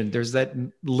orientation, there's that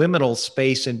liminal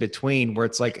space in between where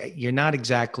it's like, you're not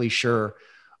exactly sure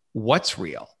what's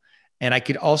real. And I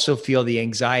could also feel the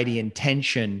anxiety and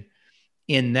tension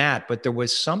in that, but there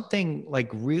was something like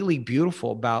really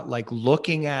beautiful about like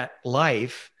looking at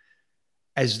life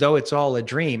as though it's all a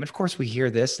dream. Of course, we hear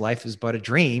this, life is but a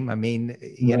dream. I mean,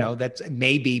 you know, that's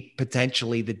maybe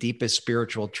potentially the deepest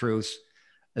spiritual truth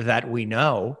that we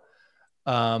know.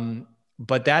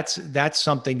 But that's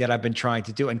something that I've been trying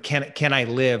to do. And can I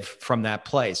live from that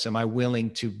place? Am I willing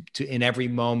to in every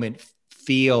moment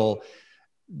feel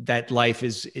that life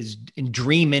is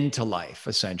dream into life,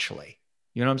 essentially?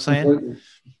 You know what I'm saying?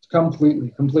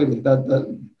 Completely.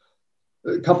 That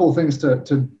a couple of things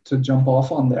to jump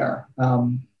off on there.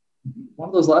 One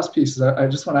of those last pieces I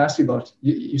just want to ask you about.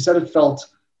 You said it felt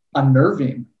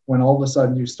unnerving when all of a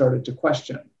sudden you started to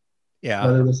question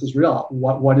whether this is real.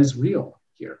 What is real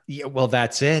here? Yeah, well,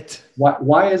 that's it.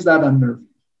 Why is that unnerving?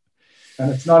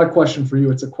 And it's not a question for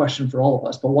you, it's a question for all of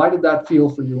us. But why did that feel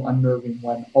for you unnerving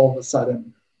when all of a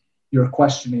sudden you're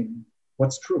questioning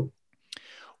what's true?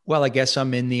 Well, I guess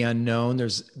I'm in the unknown.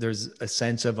 There's a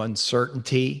sense of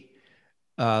uncertainty.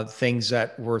 Things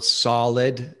that were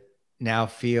solid now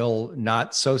feel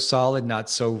not so solid, not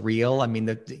so real. I mean,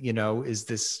 is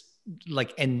this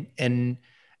like,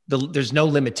 there's no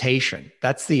limitation.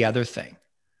 That's the other thing.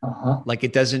 Like,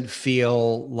 it doesn't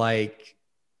feel like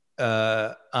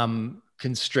I'm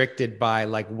constricted by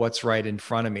like what's right in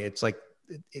front of me. It's like,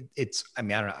 I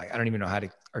mean, I don't even know how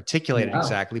to articulate it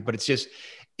exactly, but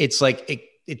it's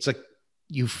like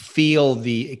you feel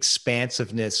the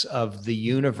expansiveness of the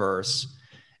universe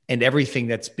and everything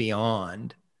that's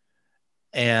beyond,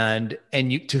 and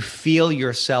you to feel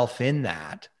yourself in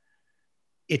that.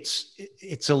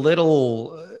 It's a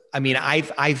little, I mean,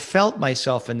 I've felt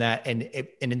myself in that, and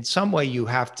in some way you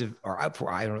have to, or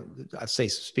I say,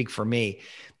 speak for me,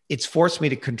 it's forced me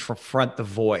to confront the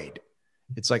void.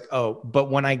 It's like,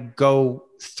 but when I go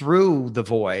through the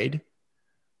void,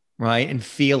 right, and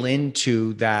feel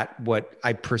into that, what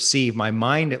I perceive, my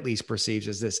mind at least perceives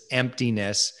as this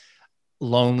emptiness,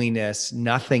 loneliness,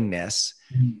 nothingness,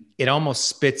 it almost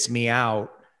spits me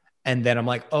out. And then I'm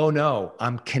like, oh no,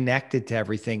 I'm connected to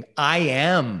everything. I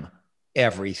am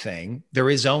everything. There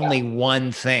is only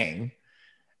one thing,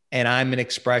 and I'm an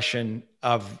expression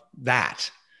of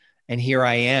that. and here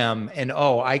I am, and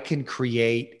oh, I can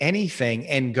create anything.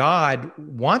 And God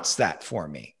wants that for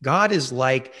me. God is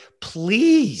like,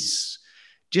 please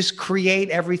just create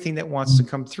everything that wants to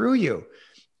come through you.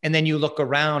 And then you look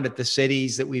around at the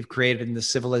cities that we've created in the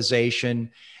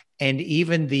civilization, and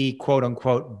even the quote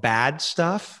unquote bad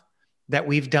stuff that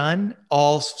we've done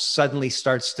all suddenly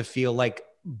starts to feel like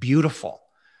beautiful.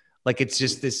 Like it's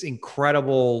just this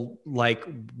incredible, like,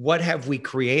 what have we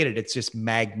created? It's just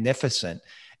magnificent.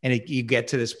 And you get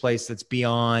to this place that's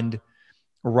beyond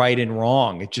right and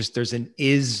wrong. It just, there's an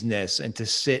isness, and to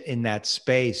sit in that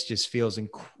space just feels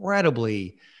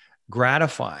incredibly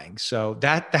gratifying. So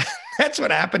that's what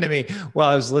happened to me while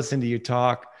I was listening to you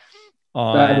talk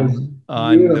on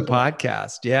the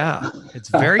podcast. Yeah. It's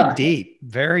very deep,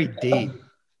 very deep.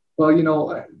 Well,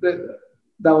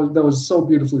 that was so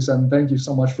beautifully said. And thank you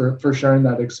so much for sharing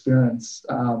that experience.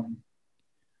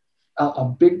 A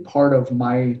big part of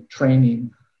my training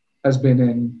has been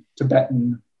in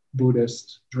Tibetan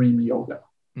Buddhist dream yoga,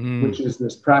 which is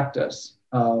this practice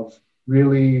of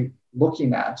really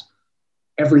looking at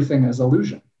everything as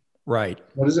illusion. Right.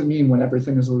 What does it mean when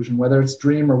everything is illusion, whether it's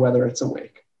dream or whether it's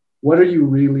awake? What are you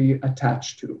really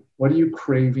attached to? What are you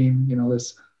craving?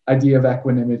 This idea of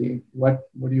equanimity. What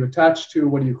are you attached to?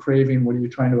 What are you craving? What are you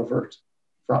trying to avert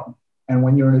from? And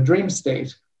when you're in a dream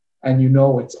state and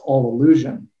it's all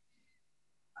illusion,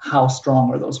 how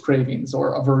strong are those cravings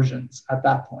or aversions at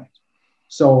that point?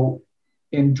 So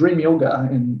in dream yoga,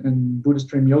 in Buddhist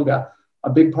dream yoga, a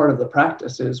big part of the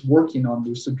practice is working on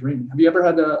lucid dreaming. Have you ever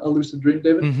had a lucid dream,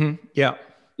 David? Mm-hmm. Yeah.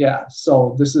 Yeah.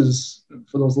 So this is,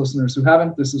 for those listeners who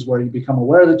haven't, this is where you become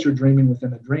aware that you're dreaming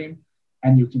within a dream,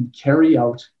 and you can carry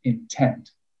out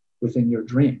intent within your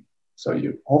dream. So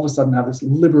you all of a sudden have this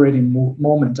liberating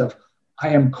moment of, I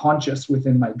am conscious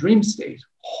within my dream state.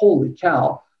 Holy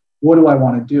cow, what do I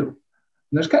want to do?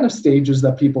 And there's kind of stages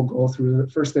that people go through.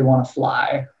 First, they want to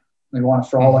fly. They want to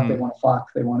frolic. They want to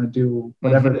fuck. They want to do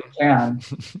whatever they can,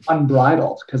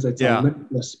 unbridled, because it's a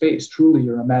limitless space. Truly,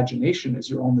 your imagination is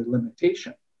your only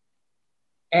limitation.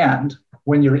 And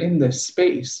when you're in this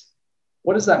space,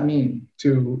 what does that mean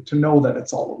to know that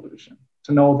it's all illusion,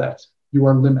 to know that you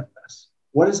are limitless?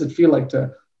 What does it feel like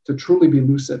to truly be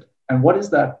lucid? And what is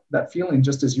that feeling,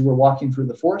 just as you were walking through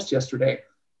the forest yesterday,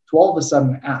 to all of a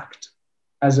sudden act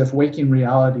as if waking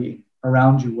reality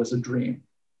around you was a dream?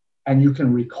 And you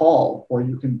can recall, or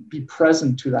you can be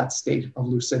present to that state of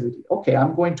lucidity. Okay,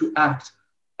 I'm going to act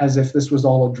as if this was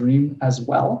all a dream as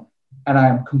well, and I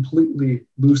am completely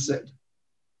lucid.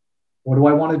 What do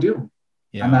I want to do?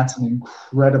 Yeah. And that's an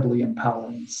incredibly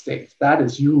empowering state. That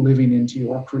is you living into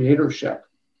your creatorship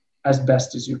as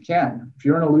best as you can. If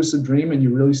you're in a lucid dream and you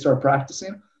really start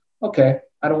practicing, okay,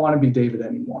 I don't want to be David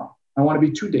anymore. I want to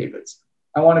be two Davids.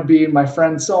 I want to be my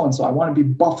friend so-and-so. I want to be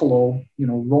Buffalo,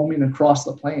 roaming across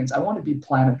the plains. I want to be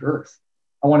planet Earth.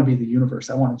 I want to be the universe.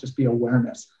 I want to just be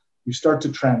awareness. You start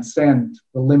to transcend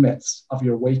the limits of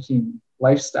your waking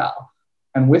lifestyle.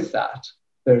 And with that,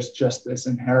 there's just this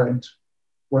inherent,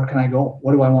 where can I go?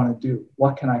 What do I want to do?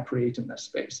 What can I create in this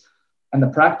space? And the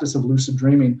practice of lucid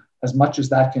dreaming, as much as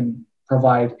that can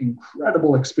provide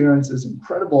incredible experiences,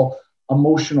 incredible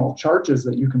emotional charges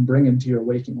that you can bring into your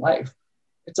waking life,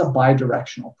 it's a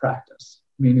bi-directional practice,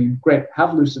 meaning, great,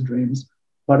 have lucid dreams,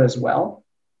 but as well,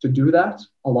 to do that,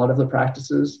 a lot of the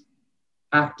practices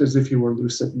act as if you were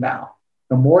lucid now.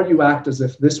 The more you act as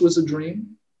if this was a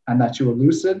dream and that you were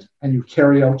lucid and you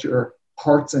carry out your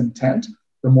heart's intent,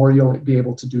 the more you'll be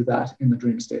able to do that in the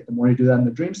dream state. The more you do that in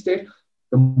the dream state,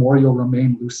 the more you'll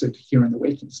remain lucid here in the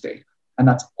waking state. And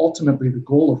that's ultimately the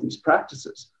goal of these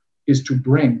practices, is to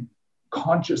bring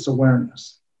conscious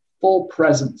awareness, full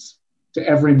presence to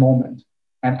every moment,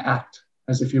 and act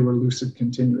as if you were lucid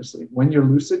continuously. When you're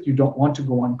lucid, you don't want to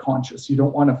go unconscious. You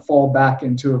don't want to fall back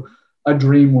into a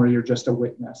dream where you're just a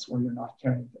witness, where you're not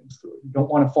carrying things through. You don't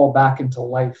want to fall back into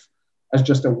life as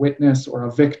just a witness or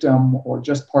a victim or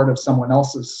just part of someone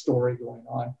else's story going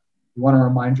on. You want to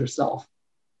remind yourself,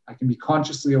 I can be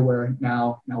consciously aware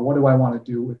now. Now, what do I want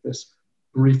to do with this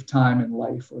brief time in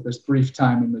life or this brief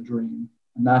time in the dream?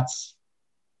 And I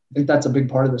think that's a big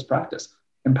part of this practice.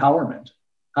 Empowerment.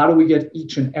 How do we get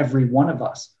each and every one of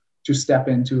us to step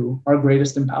into our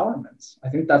greatest empowerments? I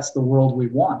think that's the world we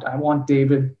want. I want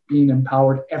David being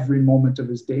empowered every moment of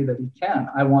his day that he can.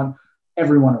 I want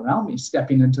everyone around me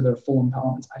stepping into their full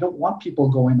empowerments. I don't want people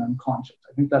going unconscious.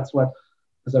 I think that's what,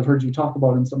 as I've heard you talk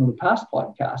about in some of the past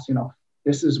podcasts,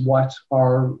 this is what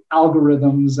our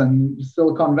algorithms and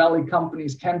Silicon Valley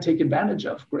companies can take advantage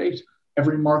of. Great.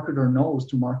 Every marketer knows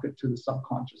to market to the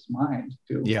subconscious mind,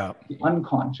 to the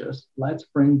unconscious. Let's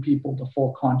bring people to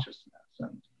full consciousness.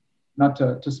 And not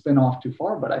to spin off too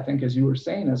far, but I think as you were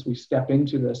saying, as we step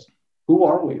into this, who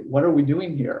are we? What are we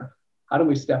doing here? How do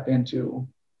we step into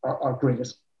our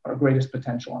greatest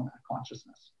potential in that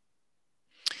consciousness?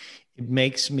 It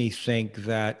makes me think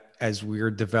that as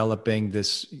we're developing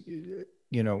this,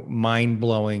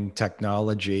 mind-blowing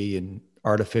technology and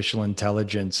artificial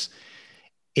intelligence,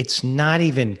 it's not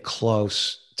even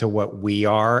close to what we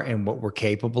are and what we're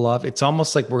capable of. It's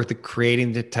almost like we're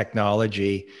creating the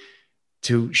technology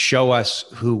to show us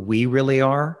who we really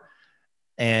are.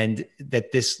 And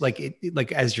that this,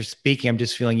 like as you're speaking, I'm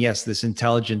just feeling, yes, this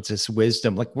intelligence, this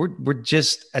wisdom, like we're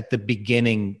just at the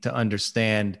beginning to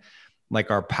understand like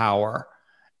our power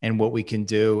and what we can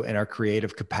do and our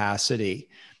creative capacity.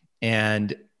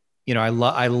 And,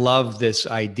 I love this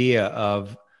idea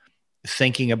of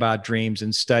thinking about dreams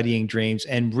and studying dreams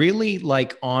and really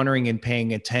like honoring and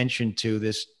paying attention to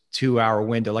this 2-hour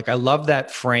window. Like, I love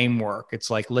that framework. It's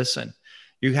like, listen,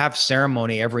 you have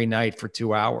ceremony every night for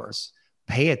 2 hours.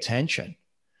 Pay attention.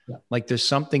 Yeah. Like, there's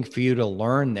something for you to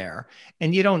learn there.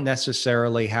 And you don't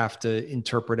necessarily have to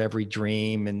interpret every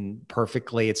dream and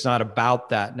perfectly. It's not about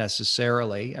that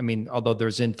necessarily. I mean, although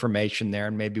there's information there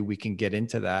and maybe we can get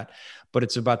into that, but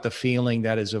it's about the feeling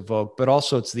that is evoked, but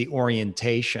also it's the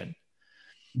orientation.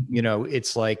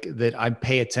 It's like that I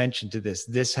pay attention to this.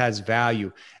 This has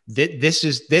value. This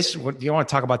is what you want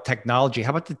to talk about technology. How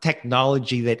about the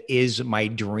technology that is my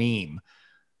dream?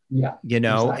 Yeah.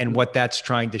 Exactly. And what that's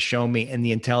trying to show me and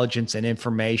the intelligence and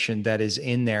information that is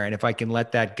in there. And if I can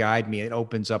let that guide me, it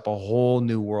opens up a whole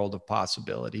new world of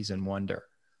possibilities and wonder.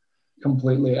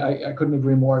 Completely. I couldn't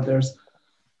agree more.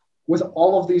 With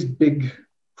all of these big,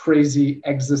 crazy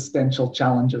existential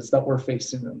challenges that we're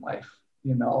facing in life,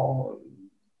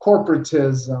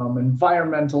 corporatism,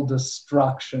 environmental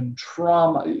destruction,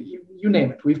 trauma, you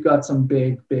name it. We've got some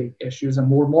big, big issues, and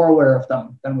we're more aware of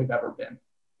them than we've ever been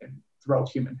throughout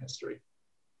human history.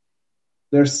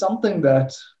 There's something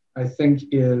that I think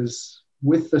is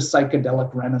with the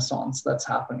psychedelic renaissance that's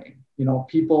happening.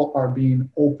 People are being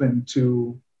open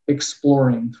to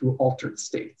exploring through altered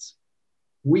states.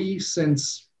 We,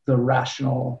 since the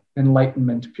rational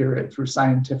enlightenment period through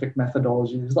scientific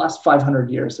methodology, these last 500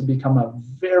 years have become a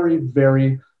very,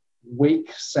 very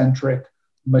wake-centric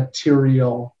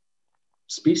material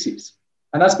species.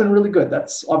 And that's been really good.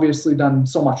 That's obviously done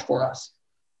so much for us.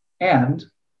 And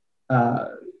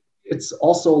it's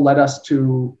also led us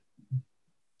to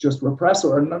just repress,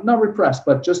 or not repress,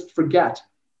 but just forget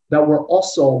that we're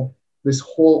also this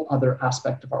whole other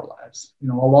aspect of our lives.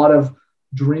 A lot of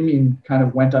dreaming kind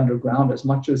of went underground. As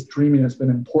much as dreaming has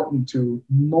been important to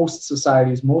most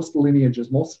societies, most lineages,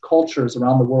 most cultures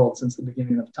around the world since the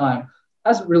beginning of time,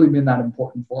 hasn't really been that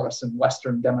important for us in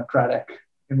Western democratic,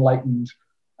 enlightened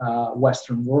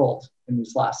Western world in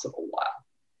this last little while.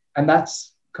 And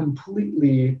that's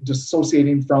completely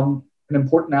dissociating from an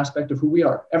important aspect of who we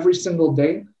are. Every single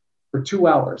day for 2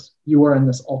 hours, you are in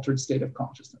this altered state of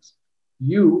consciousness.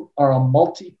 You are a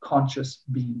multi-conscious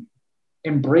being.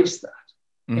 Embrace that.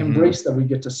 Embrace that we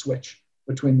get to switch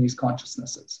between these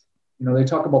consciousnesses. They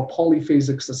talk about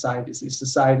polyphasic societies, these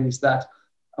societies that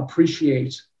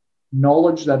appreciate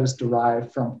knowledge that is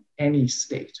derived from any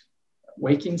state,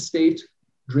 waking state,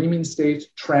 dreaming state,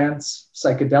 trance,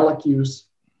 psychedelic use,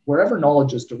 wherever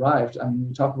knowledge is derived. I mean,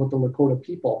 you talk about the Lakota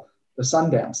people, the sun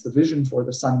dance, the vision for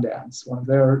the sun dance, one of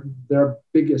their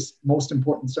biggest, most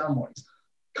important ceremonies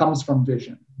comes from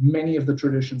vision. Many of the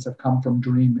traditions have come from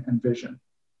dream and vision.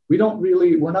 We're not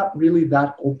really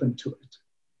that open to it,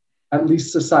 at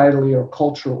least societally or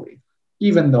culturally,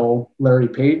 even though Larry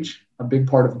Page, a big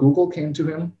part of Google, came to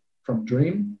him from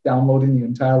dream, downloading the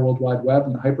entire World Wide Web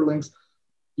and the hyperlinks.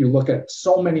 You look at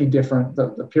so many different,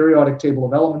 the periodic table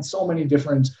of elements, so many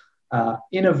different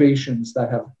innovations that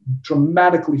have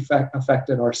dramatically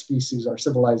affected our species, our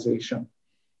civilization,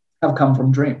 have come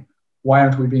from dream. Why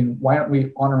aren't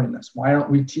we honoring this? Why aren't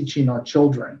we teaching our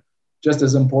children? Just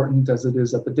as important as it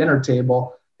is at the dinner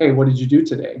table, hey, what did you do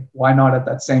today? Why not at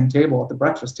that same table, at the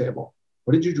breakfast table?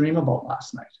 What did you dream about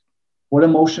last night? What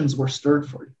emotions were stirred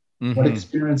for you? What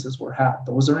experiences were had?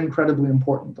 Those are incredibly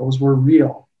important. Those were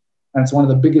real. And it's one of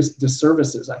the biggest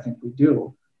disservices I think we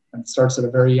do. And it starts at a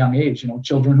very young age.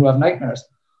 Children who have nightmares,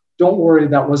 don't worry,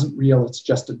 that wasn't real. It's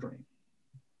just a dream.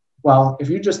 Well, if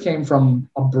you just came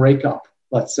from a breakup,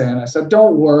 let's say, and I said,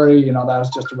 don't worry, that was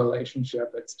just a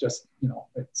relationship. It's just,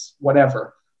 it's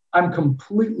whatever. I'm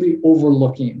completely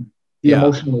overlooking the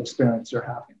emotional experience you're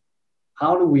having.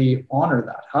 How do we honor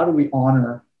that? How do we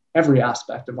honor every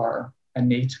aspect of our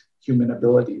innate human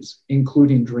abilities,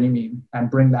 including dreaming, and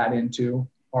bring that into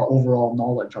our overall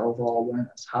knowledge, our overall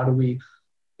awareness? How do we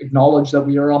acknowledge that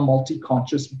we are a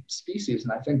multi-conscious species.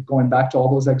 And I think going back to all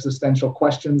those existential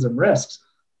questions and risks,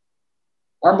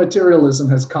 our materialism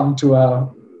has come to a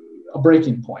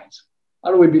breaking point.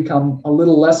 How do we become a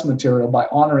little less material by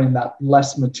honoring that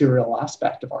less material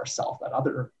aspect of ourself, that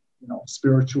other,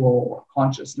 spiritual or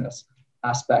consciousness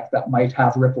aspect that might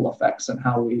have ripple effects in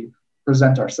how we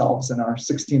present ourselves in our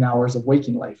 16 hours of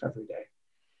waking life every day?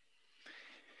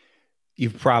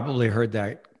 You've probably heard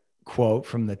that quote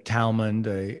from the Talmud,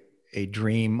 a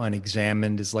dream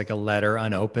unexamined is like a letter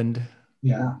unopened.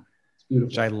 Yeah, it's beautiful.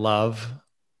 Which I love.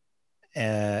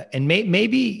 And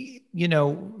maybe,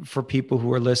 for people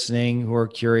who are listening, who are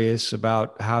curious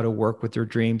about how to work with their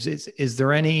dreams, is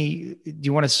there do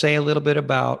you want to say a little bit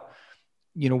about,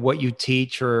 what you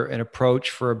teach or an approach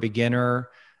for a beginner,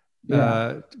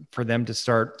 for them to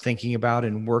start thinking about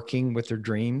and working with their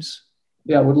dreams?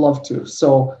 Yeah, I would love to.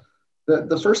 So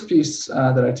the first piece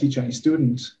that I teach any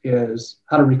student is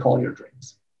how to recall your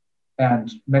dreams.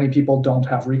 And many people don't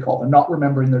have recall. They're not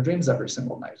remembering their dreams every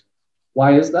single night.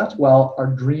 Why is that? Well, our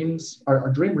dreams, our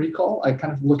dream recall, I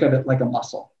kind of look at it like a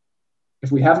muscle.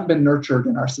 If we haven't been nurtured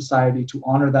in our society to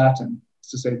honor that and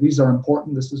to say, these are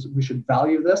important, we should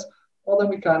value this, well, then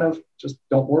we kind of just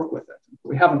don't work with it.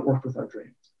 We haven't worked with our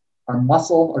dreams.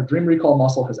 Our dream recall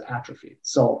muscle has atrophied.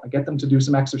 So I get them to do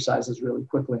some exercises really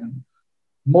quickly. And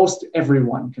most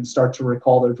everyone can start to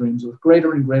recall their dreams with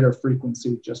greater and greater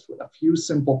frequency, just with a few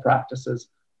simple practices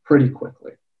pretty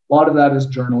quickly. A lot of that is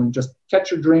journaling. Just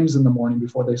catch your dreams in the morning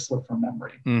before they slip from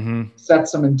memory. Mm-hmm. Set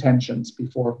some intentions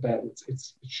before bed.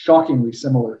 It's shockingly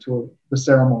similar to the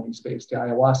ceremonies-based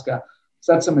ayahuasca.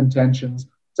 Set some intentions,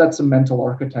 set some mental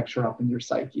architecture up in your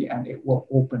psyche, and it will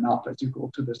open up as you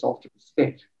go to this altered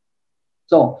state.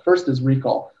 So first is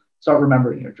recall. Start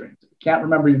remembering your dreams. If you can't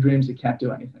remember your dreams, you can't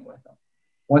do anything with them.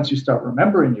 Once you start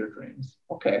remembering your dreams,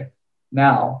 okay,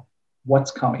 now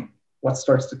what's coming? What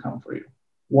starts to come for you?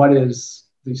 What is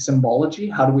the symbology?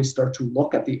 How do we start to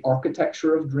look at the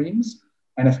architecture of dreams?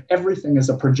 And if everything is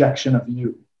a projection of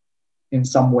you in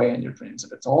some way in your dreams,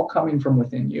 if it's all coming from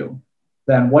within you,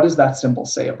 then what does that symbol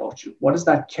say about you? What is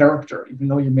that character? Even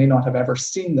though you may not have ever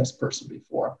seen this person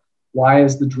before, why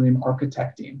is the dream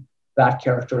architecting that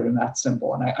character and that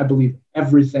symbol? And I believe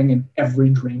everything in every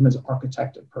dream is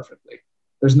architected perfectly.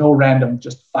 There's no random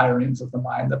just firings of the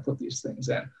mind that put these things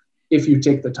in. If you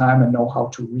take the time and know how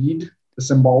to read the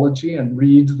symbology and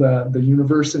read the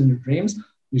universe in your dreams,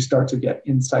 you start to get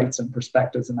insights and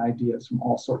perspectives and ideas from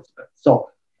all sorts of it. So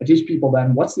I teach people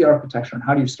then, what's the architecture and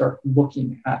how do you start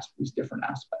looking at these different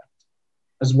aspects?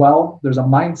 As well, there's a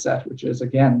mindset, which is,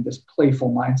 again, this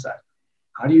playful mindset.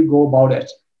 How do you go about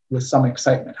it with some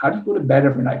excitement? How do you go to bed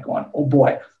every night going, oh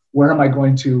boy, where am I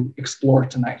going to explore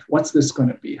tonight? What's this going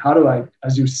to be? How do I,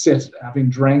 as you sit, having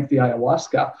drank the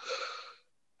ayahuasca,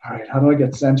 all right, how do I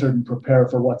get centered and prepare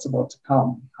for what's about to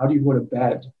come? How do you go to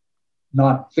bed?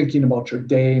 Not thinking about your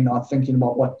day, not thinking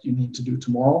about what you need to do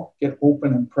tomorrow. Get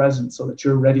open and present so that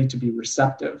you're ready to be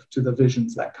receptive to the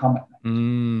visions that come at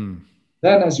night.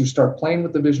 Then as you start playing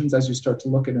with the visions, as you start to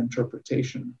look at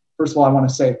interpretation, first of all, I want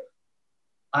to say,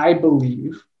 I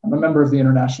believe, I'm a member of the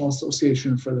International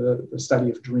Association for the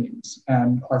Study of Dreams.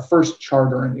 And our first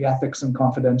charter in the Ethics and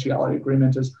Confidentiality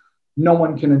Agreement is no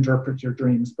one can interpret your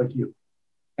dreams but you.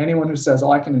 Anyone who says,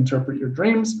 oh, I can interpret your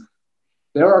dreams,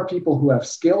 there are people who have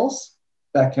skills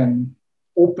that can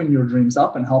open your dreams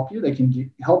up and help you. They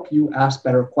can help you ask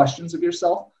better questions of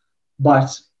yourself,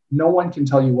 but no one can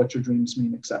tell you what your dreams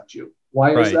mean except you.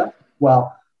 Why is that?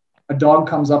 Well, a dog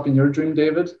comes up in your dream,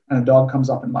 David, and a dog comes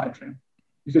up in my dream.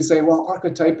 You could say, well,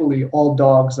 archetypally, all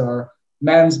dogs are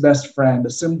man's best friend, a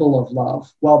symbol of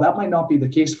love. Well, that might not be the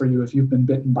case for you if you've been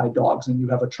bitten by dogs and you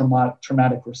have a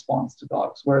traumatic response to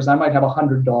dogs, whereas I might have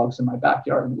 100 dogs in my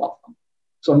backyard and love them.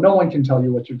 So no one can tell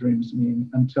you what your dreams mean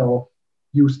until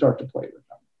you start to play with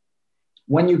them.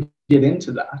 When you get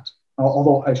into that,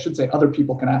 although I should say other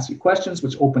people can ask you questions,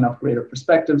 which open up greater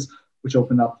perspectives, which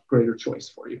open up greater choice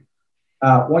for you.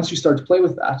 Once you start to play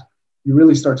with that, you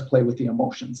really start to play with the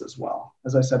emotions as well.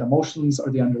 As I said, emotions are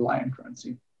the underlying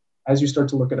currency. As you start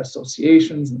to look at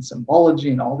associations and symbology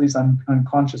and all these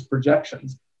unconscious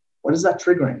projections, what is that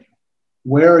triggering you?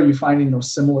 Where are you finding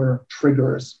those similar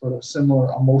triggers or those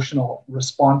similar emotional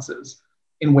responses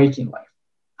in waking life?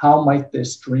 How might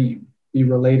this dream be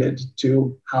related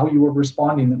to how you were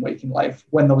responding in waking life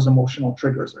when those emotional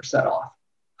triggers are set off?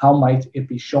 How might it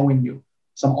be showing you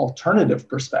some alternative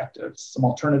perspectives, some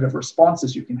alternative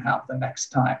responses you can have the next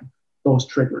time those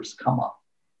triggers come up?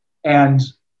 And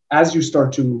as you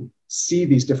start to see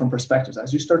these different perspectives,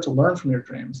 as you start to learn from your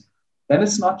dreams, then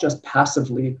it's not just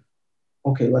passively,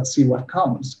 okay, let's see what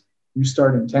comes. you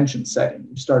start intention setting,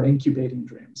 you start incubating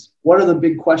dreams. What are the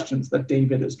big questions that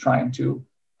David is trying to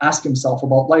ask himself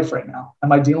about life right now?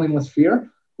 Am I dealing with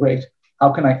fear? Great.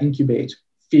 How can I incubate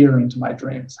fear into my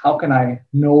dreams? How can I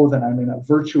know that I'm in a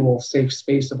virtual safe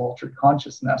space of altered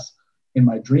consciousness in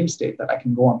my dream state that I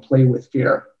can go and play with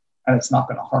fear and it's not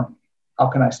going to harm me? How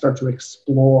can I start to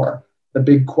explore the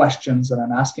big questions that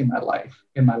I'm asking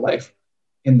in my life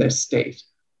in this state?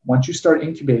 Once you start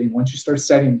incubating, once you start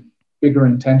setting bigger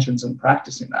intentions and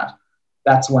practicing that,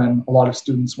 that's when a lot of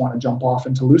students want to jump off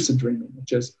into lucid dreaming,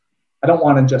 which is, I don't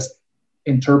want to just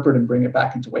interpret and bring it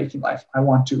back into waking life. I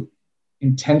want to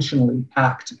intentionally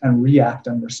act and react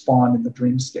and respond in the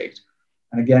dream state.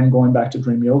 And again, going back to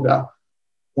dream yoga,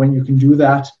 when you can do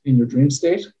that in your dream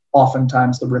state,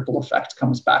 oftentimes the ripple effect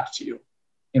comes back to you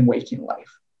in waking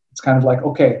life. It's kind of like,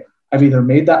 okay, I've either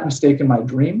made that mistake in my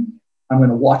dream, I'm going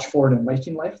to watch for it in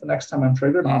waking life the next time I'm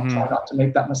triggered, and I'll try not to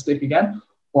make that mistake again,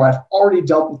 or I've already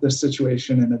dealt with this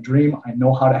situation in a dream, I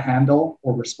know how to handle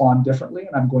or respond differently,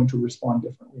 and I'm going to respond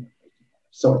differently in waking life.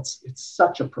 So it's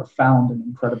such a profound and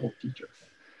incredible feature.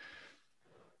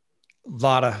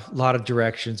 Lot of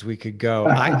directions we could go.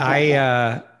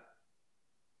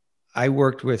 I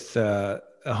worked with a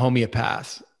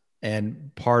homeopath,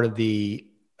 and part of the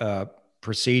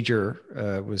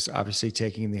procedure was obviously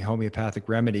taking the homeopathic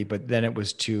remedy, but then it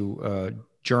was to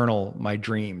journal my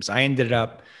dreams. I ended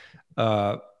up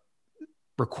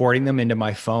recording them into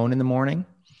my phone in the morning.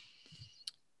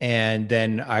 And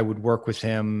then I would work with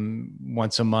him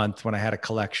once a month when I had a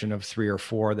collection of 3 or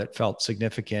 4 that felt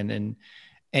significant.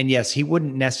 And yes, he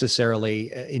wouldn't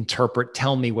necessarily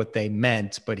tell me what they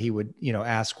meant, but he would,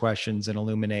 ask questions and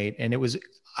illuminate. And it was,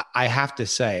 I have to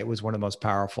say, it was one of the most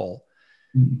powerful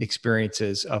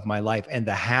experiences of my life. And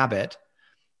the habit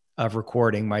of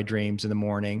recording my dreams in the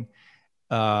morning.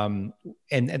 And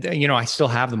I still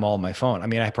have them all on my phone. I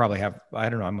mean, I probably have, I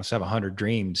don't know, I must have 100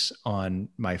 dreams on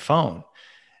my phone.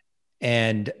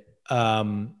 And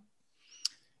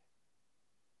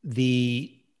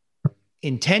the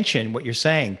intention, what you're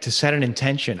saying, to set an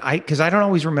intention, because I don't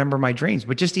always remember my dreams,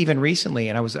 but just even recently,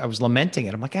 and I was lamenting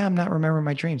it. I'm like, I'm not remembering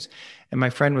my dreams. And my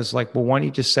friend was like, well, why don't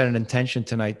you just set an intention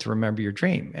tonight to remember your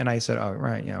dream? And I said, oh,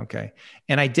 right. Yeah. Okay.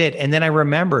 And I did. And then I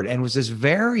remembered, and it was this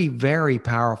very, very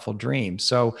powerful dream.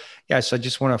 So yes, I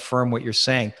just want to affirm what you're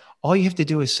saying. All you have to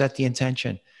do is set the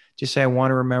intention. Just say, I want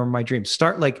to remember my dreams.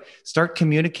 Start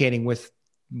communicating with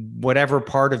whatever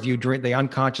part of you dream, the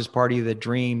unconscious part of you that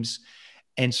dreams,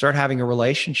 and start having a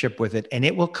relationship with it, and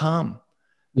it will come.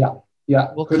 Yeah.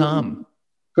 It will come.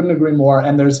 Couldn't agree more.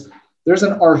 And there's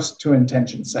an art to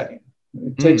intention setting.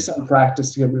 It takes some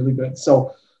practice to get really good.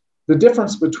 So the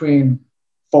difference between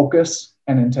focus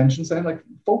and intention setting, like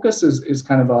focus is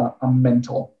kind of a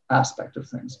mental aspect of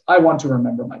things. I want to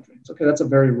remember my dreams. Okay, that's a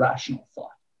very rational thought.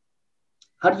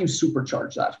 How do you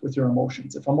supercharge that with your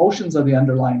emotions? If emotions are the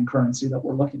underlying currency that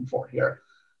we're looking for here,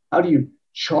 how do you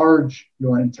charge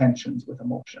your intentions with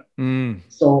emotion?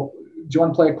 So do you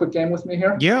want to play a quick game with me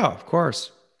here? Yeah, of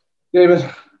course. David,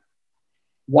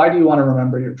 why do you want to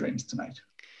remember your dreams tonight?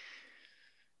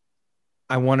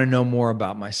 I want to know more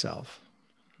about myself.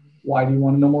 Why do you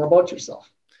want to know more about yourself?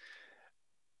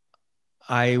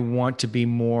 I want to be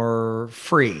more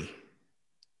free.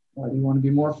 Why do you want to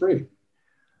be more free?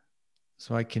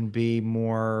 So I can be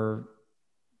more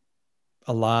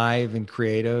alive and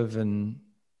creative and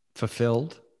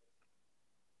fulfilled.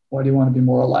 Why do you want to be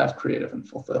more alive, creative, and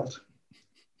fulfilled?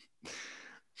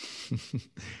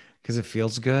 Because it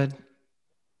feels good.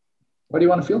 Why do you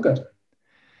want to feel good?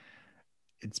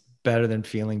 It's better than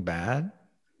feeling bad.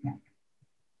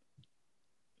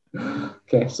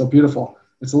 Okay, so beautiful.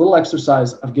 It's a little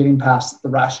exercise of getting past the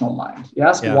rational mind. You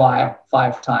ask why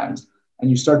 5 times, and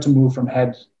you start to move from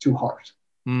head to heart.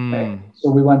 Okay?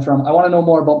 So we went from, I want to know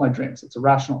more about my dreams. It's a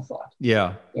rational thought.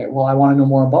 Yeah. Okay, well, I want to know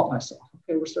more about myself.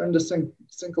 Okay, we're starting to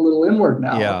sink a little inward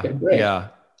now. Yeah. Okay, great. Yeah.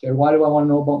 Okay, why do I want to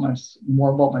know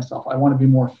more about myself? I want to be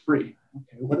more free.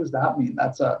 Okay, what does that mean?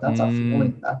 That's a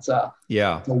feeling. That's a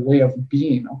way of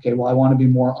being. Okay, well, I want to be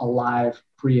more alive,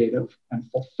 creative, and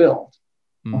fulfilled.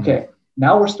 Okay,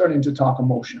 now we're starting to talk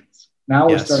emotions. Now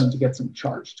we're starting to get some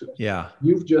charge to it. Yeah.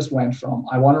 You've just went from,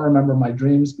 I want to remember my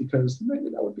dreams because maybe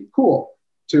that would be cool,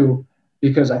 to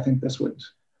because I think this would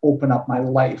open up my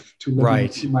life to living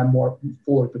to my more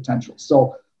fuller potential.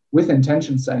 So with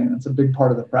intention setting, that's a big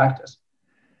part of the practice.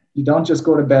 You don't just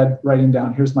go to bed writing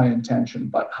down, here's my intention,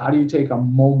 but how do you take a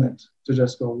moment to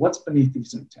just go, what's beneath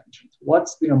these intentions?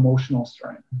 What's the emotional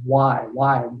strength? Why?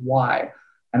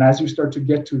 And as you start to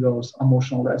get to those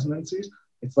emotional resonancies,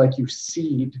 it's like you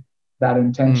seed that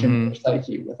intention in your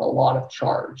psyche with a lot of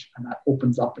charge, and that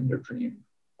opens up in your dream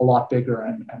a lot bigger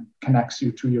and connects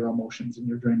you to your emotions in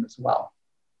your dream as well.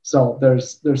 So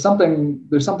there's something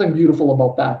beautiful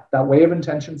about that way of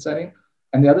intention setting.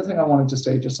 And the other thing I wanted to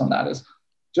say just on that is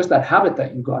just that habit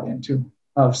that you got into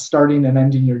of starting and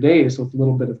ending your days with a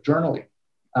little bit of journaling.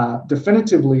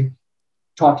 Definitively,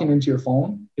 talking into your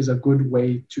phone is a good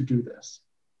way to do this.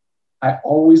 I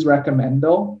always recommend,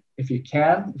 though, if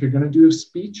you're going to do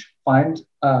speech, find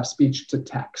speech to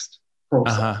text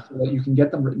process so that you can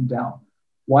get them written down.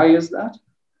 Why is that?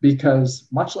 Because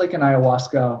much like an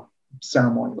ayahuasca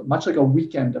ceremony, but much like a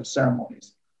weekend of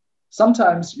ceremonies,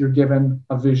 sometimes you're given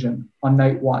a vision on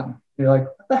night one. You're like,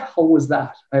 what the hell was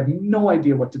that? I have no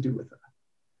idea what to do with it.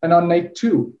 And on night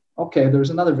two, okay, there's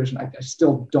another vision. I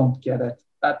still don't get it.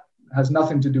 That has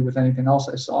nothing to do with anything else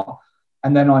I saw.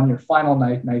 And then on your final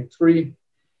night, night three,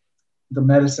 the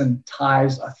medicine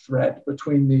ties a thread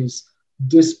between these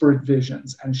disparate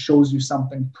visions and shows you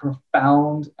something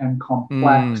profound and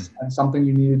complex and something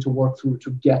you needed to work through to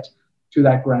get to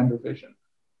that grander vision.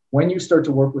 When you start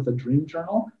to work with a dream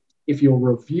journal, if you'll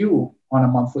review on a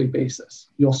monthly basis,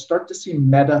 you'll start to see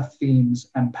meta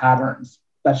themes and patterns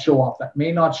that show up that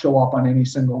may not show up on any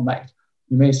single night.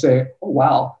 You may say, oh,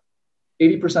 wow,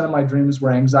 80% of my dreams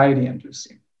were anxiety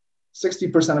inducing.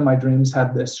 60% of my dreams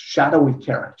had this shadowy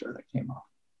character that came up.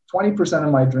 20%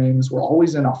 of my dreams were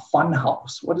always in a fun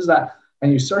house. What is that?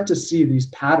 And you start to see these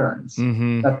patterns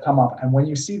that come up. And when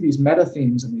you see these meta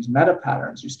themes and these meta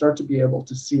patterns, you start to be able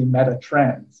to see meta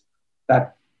trends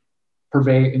that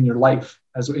pervade in your life,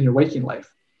 as in your waking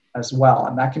life as well.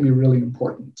 And that can be really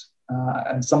important.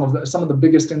 And some of the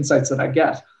biggest insights that I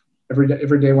get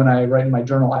every day when I write in my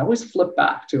journal, I always flip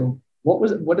back to what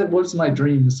was my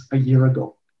dreams a year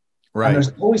ago. Right. And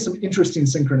there's always some interesting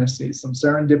synchronicities, some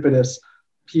serendipitous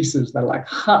pieces that are like,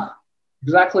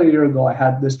 exactly a year ago, I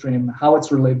had this dream. How it's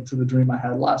related to the dream I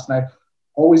had last night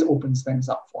always opens things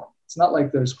up for me. It's not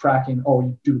like there's cracking, oh,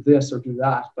 you do this or do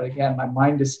that. But again, my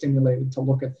mind is stimulated to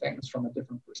look at things from a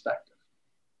different perspective.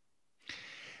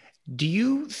 Do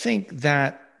you think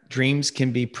that dreams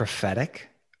can be prophetic?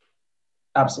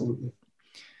 Absolutely.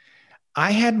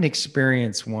 I had an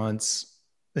experience once.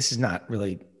 This is not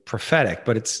really prophetic,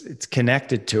 but it's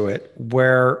connected to it,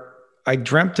 where I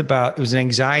dreamt about, it was an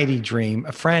anxiety dream.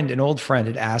 An old friend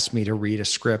had asked me to read a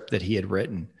script that he had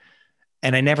written,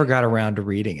 and I never got around to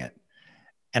reading it.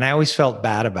 And I always felt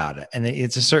bad about it. And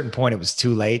it's a certain point, it was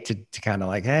too late to kind of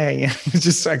like, hey,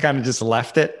 I kind of just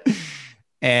left it.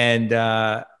 And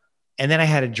then I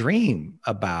had a dream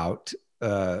about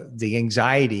the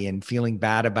anxiety and feeling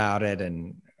bad about it.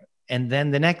 And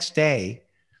then the next day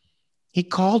he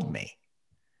called me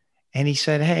and he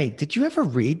said, hey, did you ever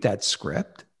read that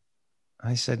script?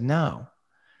 I said, no.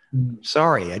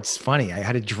 Sorry, it's funny. I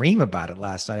had a dream about it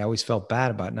last night. I always felt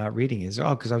bad about not reading it. He said,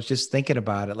 oh, because I was just thinking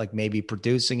about it, like maybe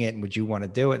producing it. And would you want to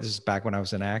do it? This is back when I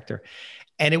was an actor.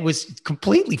 And it was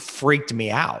completely freaked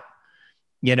me out,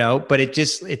 but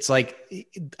it's like,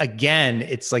 again,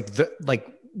 it's like,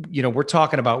 we're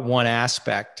talking about one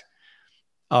aspect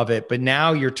of it, but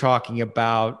now you're talking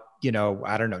about,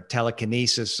 I don't know,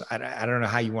 telekinesis. I don't know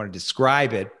how you want to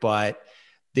describe it, but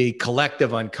the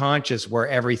collective unconscious where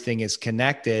everything is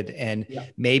connected. And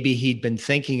maybe he'd been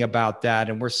thinking about that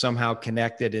and we're somehow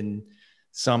connected in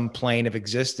some plane of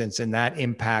existence. And that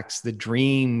impacts the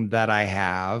dream that I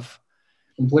have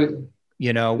completely,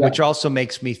 which also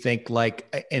makes me think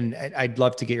like, and I'd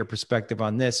love to get your perspective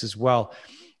on this as well.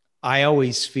 I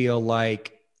always feel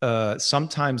like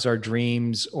sometimes our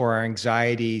dreams or our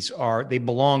anxieties they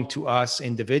belong to us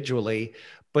individually,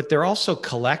 but they're also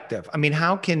collective. I mean,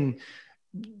 how can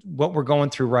what we're going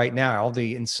through right now, all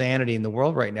the insanity in the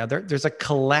world right now, there's a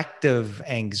collective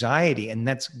anxiety, and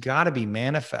that's got to be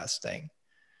manifesting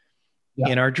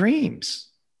in our dreams.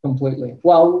 Completely.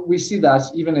 Well, we see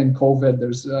that even in COVID.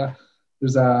 There's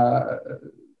a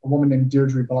woman named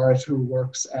Deirdre Barrett who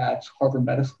works at Harvard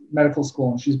Medical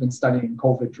School, and she's been studying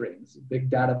COVID dreams, a big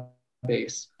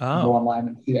database. Go online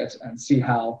and see it and see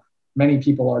how many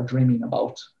people are dreaming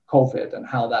about COVID and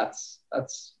how that's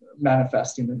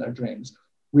manifesting in their dreams.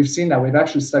 We've seen that. We've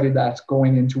actually studied that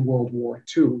going into World War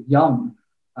II.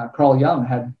 Carl Jung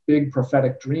had big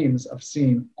prophetic dreams of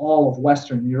seeing all of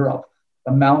Western Europe,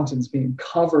 the mountains being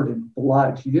covered in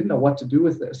blood. He didn't know what to do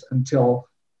with this until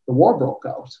the war broke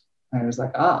out. And he was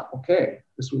like, okay,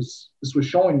 this was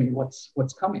showing me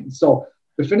what's coming. So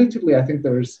definitively, I think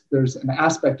there's an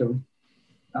aspect of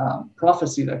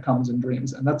prophecy that comes in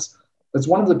dreams. And that's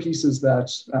one of the pieces that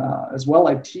as well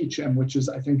I teach, and which is,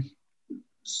 I think,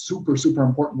 super, super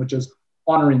important, which is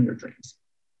honoring your dreams.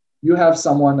 You have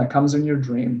someone that comes in your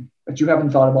dream that you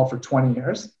haven't thought about for 20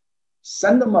 years.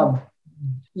 Send them a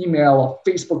email, a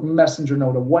Facebook Messenger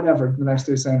note, or whatever the next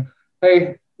day saying,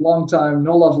 hey, long time,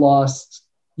 no love lost.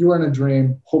 You were in a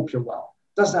dream. Hope you're well.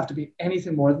 It doesn't have to be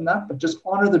anything more than that, but just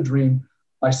honor the dream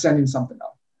by sending something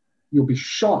out. You'll be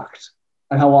shocked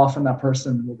at how often that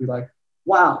person will be like,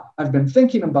 wow, I've been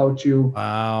thinking about you.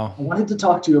 Wow. I wanted to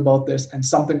talk to you about this, and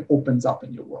something opens up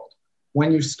in your world.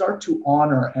 When you start to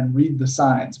honor and read the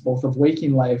signs, both of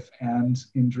waking life and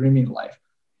in dreaming life,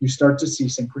 you start to see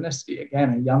synchronicity.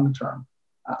 Again, a young term.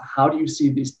 How do you see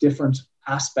these different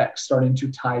aspects starting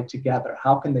to tie together?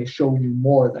 How can they show you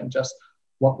more than just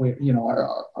what we,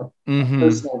 our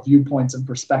personal viewpoints and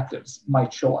perspectives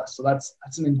might show us? So that's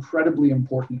an incredibly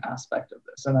important aspect of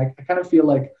this. And I kind of feel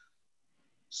like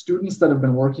students that have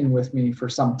been working with me for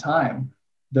some time,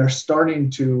 they're starting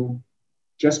to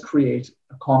just create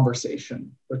a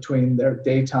conversation between their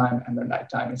daytime and their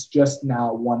nighttime. It's just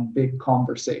now one big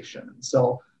conversation. And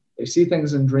so they see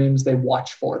things in dreams, they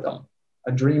watch for them.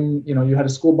 A dream, you had a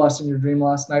school bus in your dream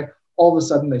last night. All of a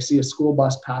sudden, they see a school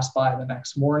bus pass by the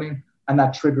next morning, and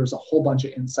that triggers a whole bunch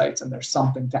of insights, and there's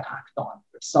something to act on.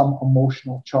 There's some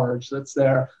emotional charge that's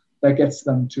there that gets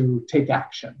them to take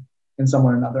action in some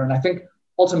way or another. And I think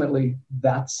ultimately,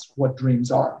 that's what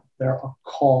dreams are. They're a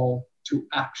call to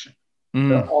action.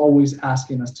 They're always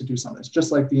asking us to do something. It's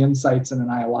just like the insights in an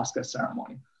ayahuasca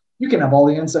ceremony. You can have all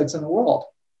the insights in the world.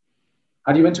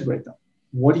 How do you integrate them?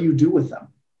 What do you do with them?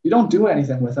 You don't do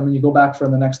anything with them and you go back for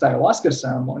the next ayahuasca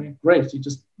ceremony. Great. You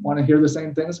just want to hear the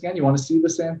same things again. You want to see the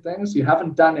same things. You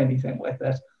haven't done anything with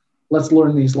it. Let's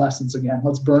learn these lessons again.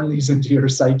 Let's burn these into your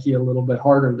psyche a little bit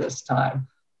harder this time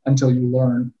until you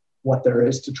learn what there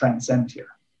is to transcend here.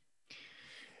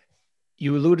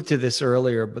 You alluded to this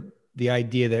earlier, but the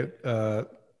idea that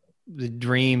the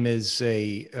dream is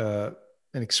an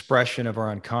expression of our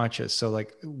unconscious. So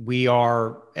like we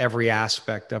are every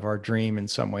aspect of our dream in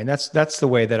some way. And that's the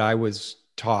way that I was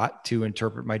taught to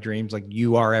interpret my dreams. Like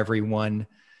you are everyone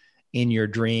in your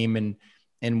dream.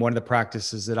 And one of the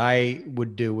practices that I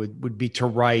would do would be to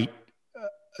write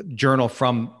a journal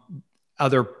from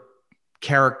other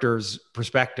characters'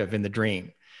 perspective in the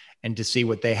dream and to see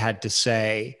what they had to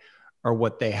say or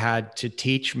what they had to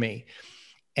teach me.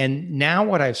 And now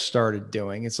what I've started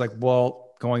doing, it's like,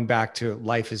 well, going back to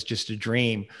life is just a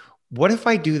dream. What if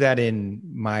I do that in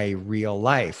my real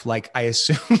life? Like I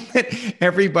assume that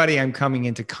everybody I'm coming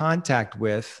into contact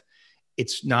with,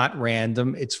 it's not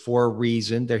random. It's for a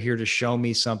reason. They're here to show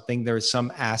me something. There's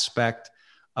some aspect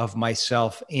of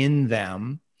myself in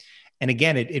them. And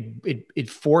again, it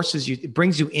forces you, it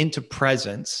brings you into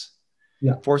presence.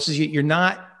 Yeah. Forces you, you're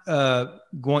not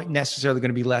necessarily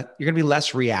going to be you're going to be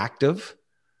less reactive.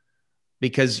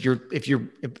 Because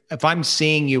if I'm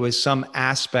seeing you as some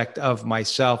aspect of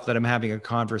myself that I'm having a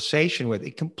conversation with,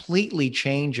 it completely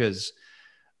changes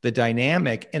the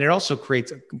dynamic. And it also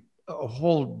creates a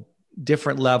whole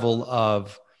different level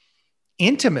of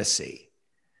intimacy.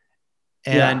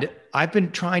 And I've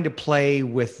been trying to play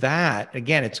with that.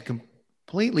 Again, it's a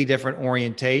completely different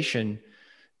orientation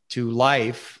to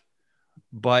life,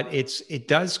 but it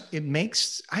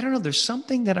makes, I don't know, there's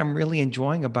something that I'm really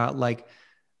enjoying about like,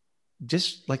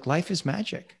 just like life is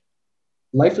magic.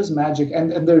 Life is magic.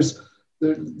 And there's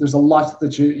a lot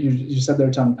that you said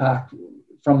there to unpack.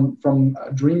 From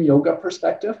a dream yoga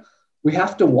perspective, we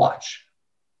have to watch.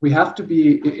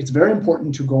 It's very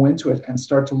important to go into it and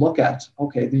start to look at,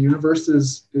 okay, the universe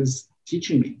is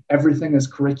teaching me. Everything is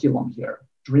curriculum here,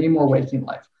 dream or waking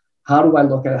life. How do I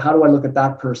look at it? How do I look at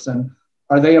that person?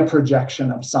 Are they a projection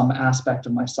of some aspect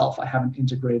of myself I haven't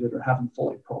integrated or haven't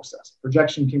fully processed?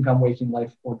 Projection can come waking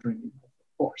life or dreaming life,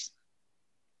 of course.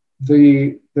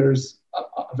 There's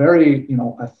a very,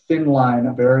 a thin line,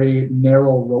 a very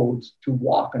narrow road to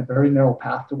walk, and a very narrow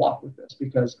path to walk with this.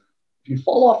 Because if you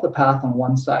fall off the path on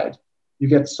one side, you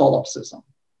get solipsism,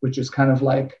 which is kind of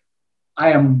like,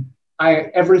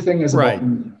 everything is about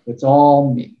me. It's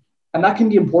all me. And that can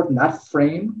be important. That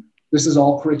frame, this is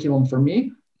all curriculum for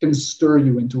me, can stir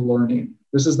you into learning.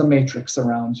 This is the matrix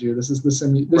around you. This is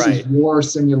is your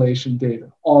simulation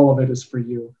data. All of it is for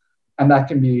you. And that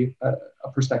can be a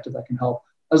perspective that can help,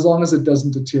 as long as it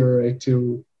doesn't deteriorate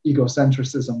to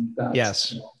egocentrism that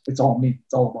it's all me.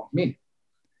 It's all about me.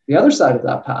 The other side of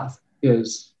that path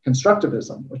is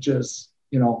constructivism, which is,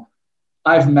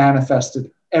 I've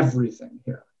manifested everything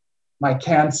here. My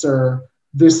cancer,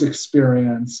 this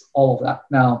experience, all of that.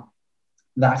 Now,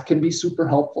 that can be super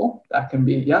helpful. That can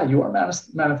be, you are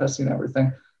manifesting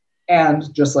everything.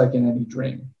 And just like in any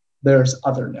dream, there's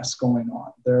otherness going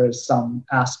on. There is some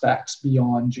aspects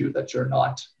beyond you that you're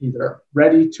not either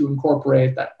ready to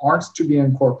incorporate, that aren't to be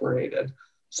incorporated.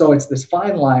 So it's this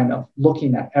fine line of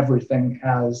looking at everything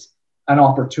as an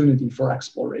opportunity for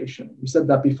exploration. We said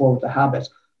that before with the habit,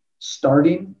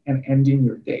 starting and ending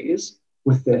your days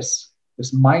with this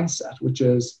mindset, which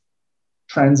is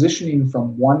transitioning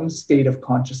from one state of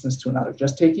consciousness to another,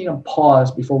 just taking a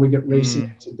pause before we get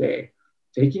racing today,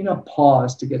 taking a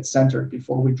pause to get centered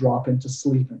before we drop into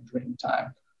sleep and dream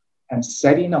time, and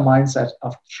setting a mindset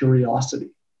of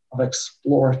curiosity, of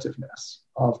explorativeness,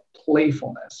 of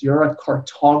playfulness. You're a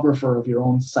cartographer of your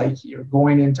own psyche. You're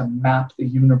going in to map the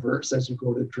universe as you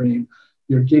go to dream.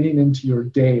 You're getting into your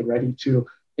day ready to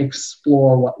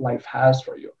explore what life has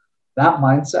for you. That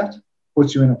mindset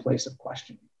puts you in a place of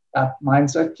questioning. That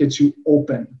mindset gets you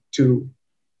open to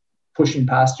pushing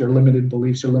past your limited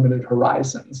beliefs, your limited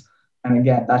horizons. And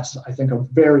again, that's, I think, a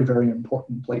very, very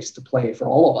important place to play for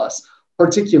all of us,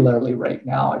 particularly right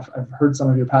now. I've heard some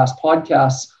of your past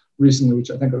podcasts recently, which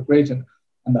I think are great. And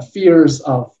the fears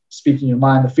of speaking your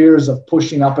mind, the fears of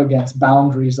pushing up against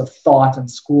boundaries of thought and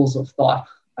schools of thought.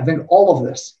 I think all of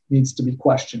this needs to be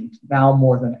questioned now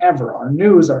more than ever. Our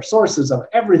news, our sources of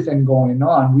everything going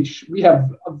on, we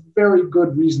have a very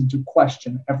good reason to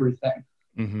question everything.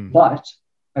 Mm-hmm. But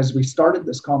as we started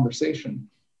this conversation,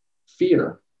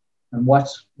 fear and what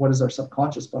is our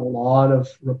subconscious, but a lot of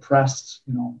repressed,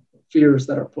 fears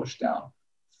that are pushed down.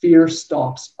 Fear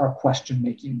stops our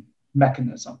question-making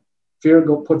mechanism. Fear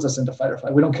puts us into fight or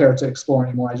flight. We don't care to explore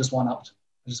anymore. I just want out.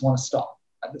 I just want to stop.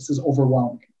 This is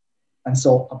overwhelming. And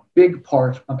so a big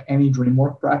part of any dream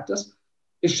work practice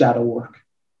is shadow work,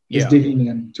 is digging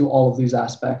into all of these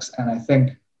aspects. And I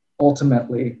think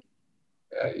ultimately,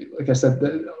 like I said,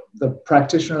 the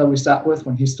practitioner that we sat with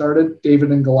when he started,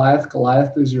 David and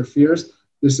Goliath is your fears.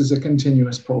 This is a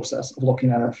continuous process of looking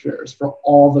at our fears for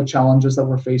all the challenges that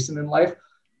we're facing in life.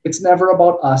 It's never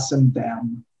about us and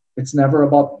them. It's never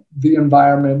about the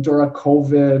environment or a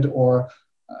COVID or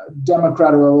a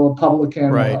Democrat or a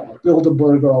Republican, right, or a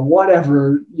Bilderberg or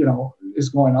whatever, is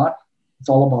going on. It's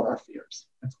all about our fears.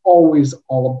 It's always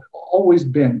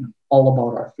been all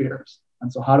about our fears.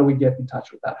 And so how do we get in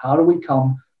touch with that? How do we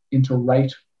come into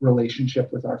right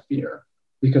relationship with our fear?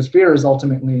 Because fear is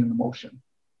ultimately an emotion.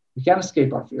 We can't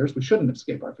escape our fears. We shouldn't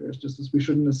escape our fears, just as we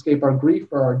shouldn't escape our grief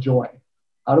or our joy.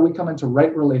 How do we come into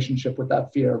right relationship with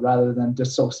that fear rather than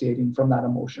dissociating from that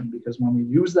emotion? Because when we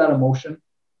use that emotion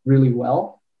really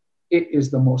well, it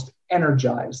is the most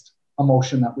energized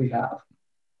emotion that we have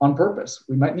on purpose.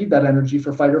 We might need that energy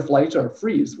for fight or flight or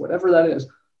freeze, whatever that is.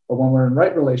 But when we're in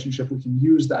right relationship, we can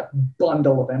use that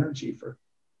bundle of energy for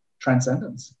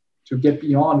transcendence, to get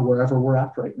beyond wherever we're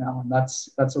at right now. And that's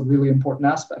a really important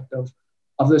aspect of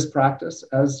this practice,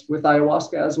 as with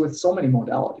ayahuasca, as with so many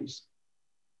modalities.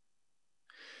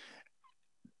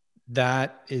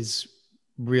 That is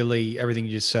really, everything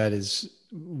you just said is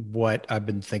what I've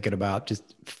been thinking about,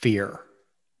 just fear,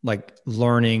 like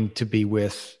learning to be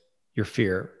with your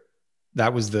fear.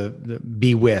 That was the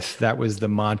be with, that was the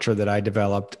mantra that I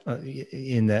developed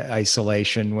in the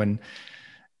isolation when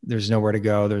there's nowhere to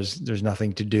go. There's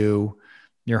nothing to do.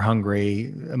 You're hungry.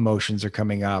 Emotions are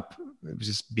coming up. It was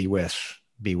just be with.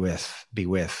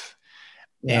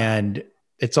 Yeah. And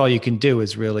it's all you can do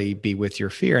is really be with your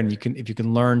fear. And if you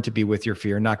can learn to be with your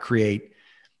fear, not create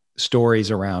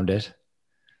stories around it,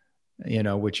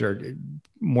 which are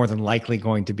more than likely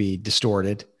going to be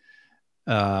distorted.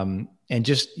 And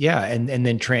just, and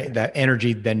then that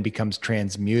energy then becomes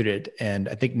transmuted. And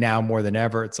I think now more than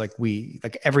ever, it's like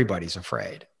everybody's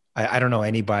afraid. I don't know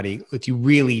anybody, if you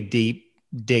really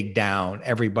dig down,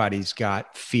 everybody's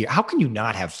got fear. How can you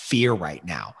not have fear right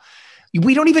now?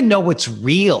 We don't even know what's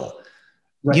real.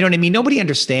 Right. You know what I mean? Nobody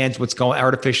understands what's going on,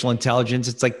 artificial intelligence.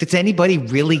 It's like, does anybody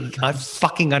really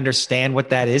fucking understand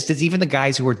what that is? Does even the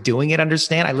guys who are doing it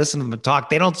understand? I listen to them talk.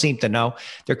 They don't seem to know.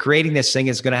 They're creating this thing.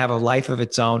 It's going to have a life of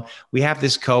its own. We have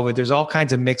this COVID. There's all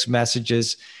kinds of mixed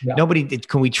messages. Yeah.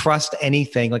 Can we trust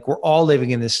anything? Like, we're all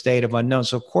living in this state of unknown.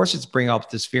 So of course it's bringing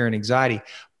up this fear and anxiety,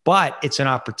 but it's an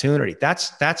opportunity.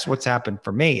 That's what's happened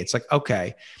for me. It's like,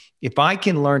 okay, if I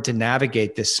can learn to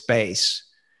navigate this space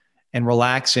and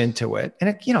relax into it. And,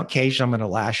 occasionally I'm going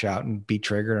to lash out and be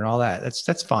triggered and all that.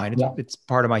 That's fine. It's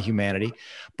part of my humanity.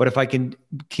 But if I can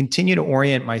continue to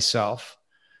orient myself,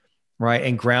 right,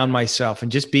 and ground myself and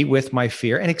just be with my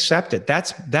fear and accept it.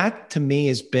 That to me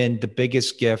has been the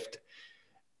biggest gift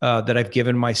that I've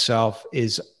given myself,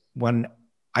 is when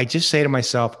I just say to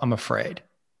myself, I'm afraid.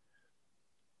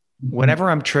 Mm-hmm. Whenever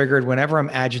I'm triggered, whenever I'm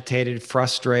agitated,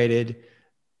 frustrated,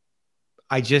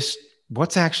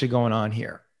 what's actually going on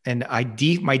here? And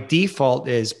my default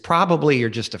is probably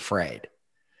you're just afraid.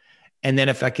 And then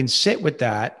if I can sit with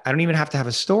that, I don't even have to have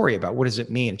a story about what does it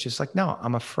mean. It's just like, no,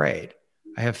 I'm afraid.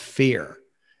 I have fear.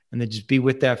 and then just be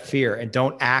with that fear and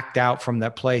don't act out from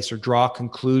that place or draw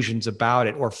conclusions about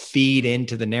it or feed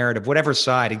into the narrative, whatever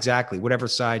side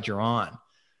you're on,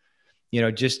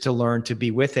 just to learn to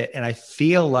be with it. And I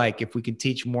feel like if we can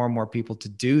teach more and more people to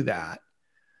do that,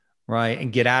 right,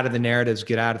 and get out of the narratives,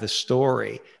 get out of the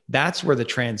story, that's where the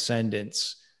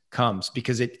transcendence comes,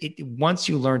 because it once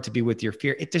you learn to be with your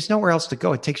fear, there's nowhere else to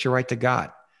go. It takes you right to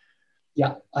God.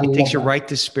 Yeah. It takes you right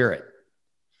to spirit.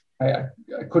 I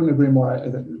couldn't agree more.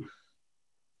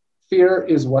 Fear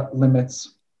is what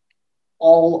limits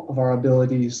all of our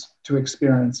abilities to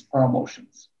experience our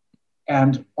emotions.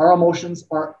 And our emotions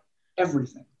are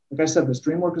everything. Like I said, this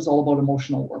dream work is all about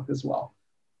emotional work as well.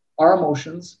 Our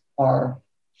emotions are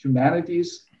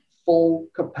humanity's full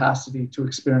capacity to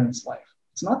experience life.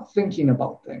 It's not thinking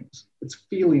about things, it's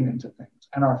feeling into things.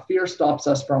 And our fear stops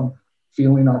us from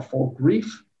feeling our full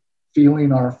grief,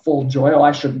 feeling our full joy. Oh,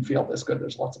 I shouldn't feel this good.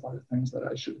 There's lots of other things that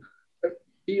I should.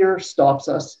 Fear stops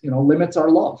us, limits our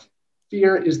love.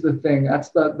 Fear is the thing, that's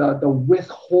the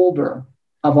withholder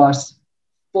of us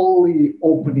fully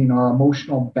opening our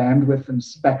emotional bandwidth and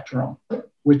spectrum,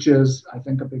 which is, I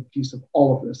think, a big piece of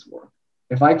all of this work.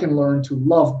 If I can learn to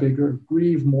love bigger,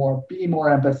 grieve more, be more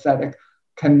empathetic,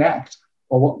 connect,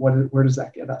 well, where does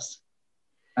that get us?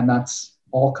 And that's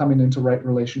all coming into right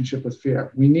relationship with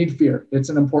fear. We need fear. It's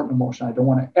an important emotion. I don't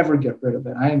want to ever get rid of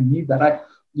it. I need that.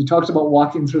 You talked about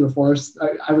walking through the forest.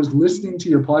 I was listening to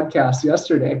your podcast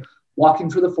yesterday, walking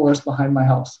through the forest behind my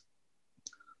house.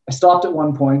 I stopped at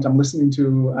one point. I'm listening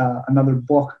to another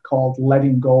book called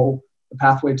Letting Go, The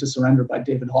Pathway to Surrender by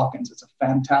David Hawkins. It's a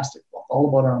fantastic book, all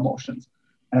about our emotions.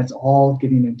 And it's all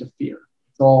getting into fear.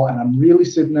 And I'm really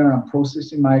sitting there, I'm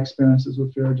processing my experiences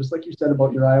with fear. Just like you said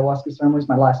about your ayahuasca ceremonies,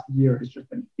 my last year has just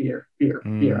been fear.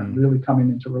 I'm really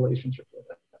coming into relationship with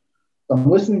it. So I'm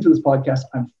listening to this podcast,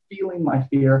 I'm feeling my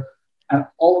fear. And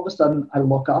all of a sudden I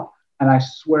look up and I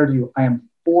swear to you, I am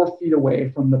 4 feet away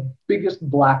from the biggest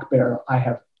black bear I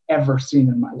have ever seen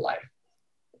in my life.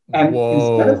 And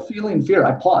instead of feeling fear,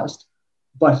 I paused.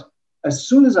 But as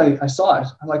soon as I saw it,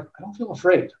 I'm like, I don't feel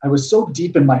afraid. I was so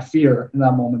deep in my fear in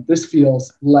that moment. This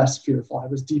feels less fearful. I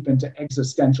was deep into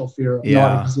existential fear of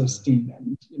not existing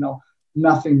and,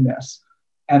 nothingness.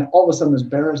 And all of a sudden this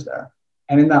bear is there.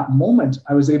 And in that moment,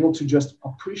 I was able to just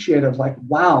appreciate it, like,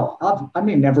 wow, I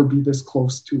may never be this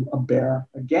close to a bear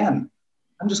again.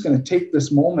 I'm just going to take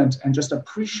this moment and just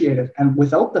appreciate it. And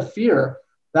without the fear,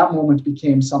 that moment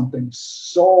became something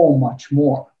so much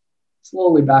more.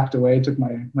 Slowly backed away, took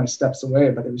my steps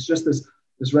away, but it was just this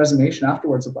resonation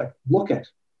afterwards of like, look at,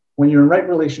 when you're in right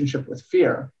relationship with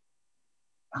fear,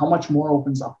 how much more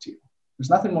opens up to you.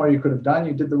 There's nothing more you could have done.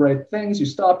 You did the right things. You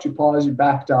stopped, you paused, you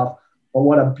backed up. But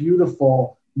what a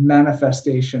beautiful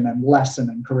manifestation and lesson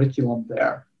and curriculum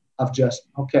there of just,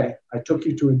 okay, I took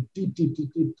you to a deep, deep,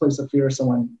 deep, deep place of fear. So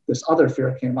when this other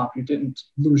fear came up, you didn't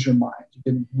lose your mind. You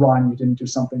didn't run. You didn't do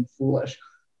something foolish.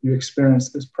 You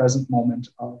experienced this present moment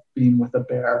of being with a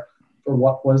bear for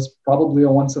what was probably a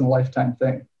once in a lifetime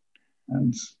thing.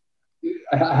 And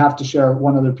I have to share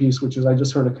one other piece, which is I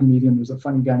just heard a comedian, there's a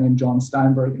funny guy named John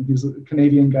Steinberg, and he's a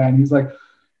Canadian guy. And he's like,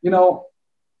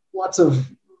 lots of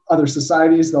other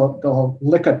societies, they'll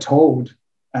lick a toad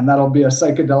and that'll be a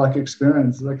psychedelic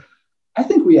experience. Like, I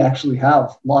think we actually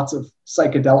have lots of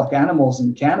psychedelic animals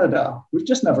in Canada. We've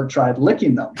just never tried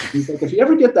licking them. He's like, if you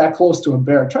ever get that close to a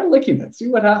bear, try licking it, see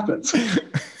what happens.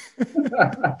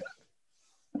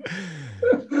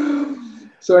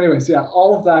 So anyways,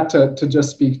 all of that to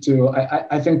just speak to,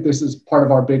 I think this is part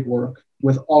of our big work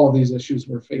with all of these issues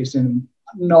we're facing,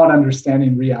 not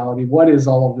understanding reality. What is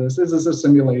all of this? Is this a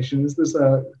simulation? Is this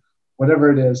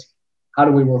whatever it is? How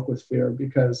do we work with fear?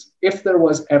 Because if there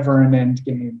was ever an end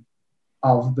game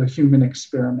of the human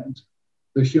experiment,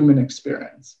 the human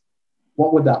experience,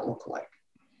 what would that look like?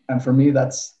 And for me,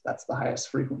 that's the highest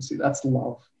frequency. That's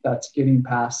love. That's getting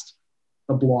past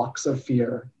the blocks of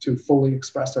fear to fully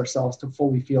express ourselves, to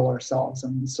fully feel ourselves.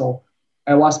 And so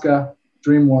ayahuasca,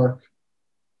 dream work,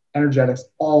 energetics,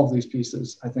 all of these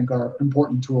pieces, I think, are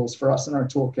important tools for us in our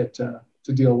toolkit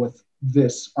to deal with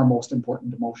this, our most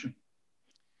important emotion.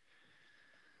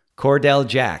 Cordell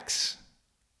Jacks,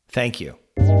 thank you.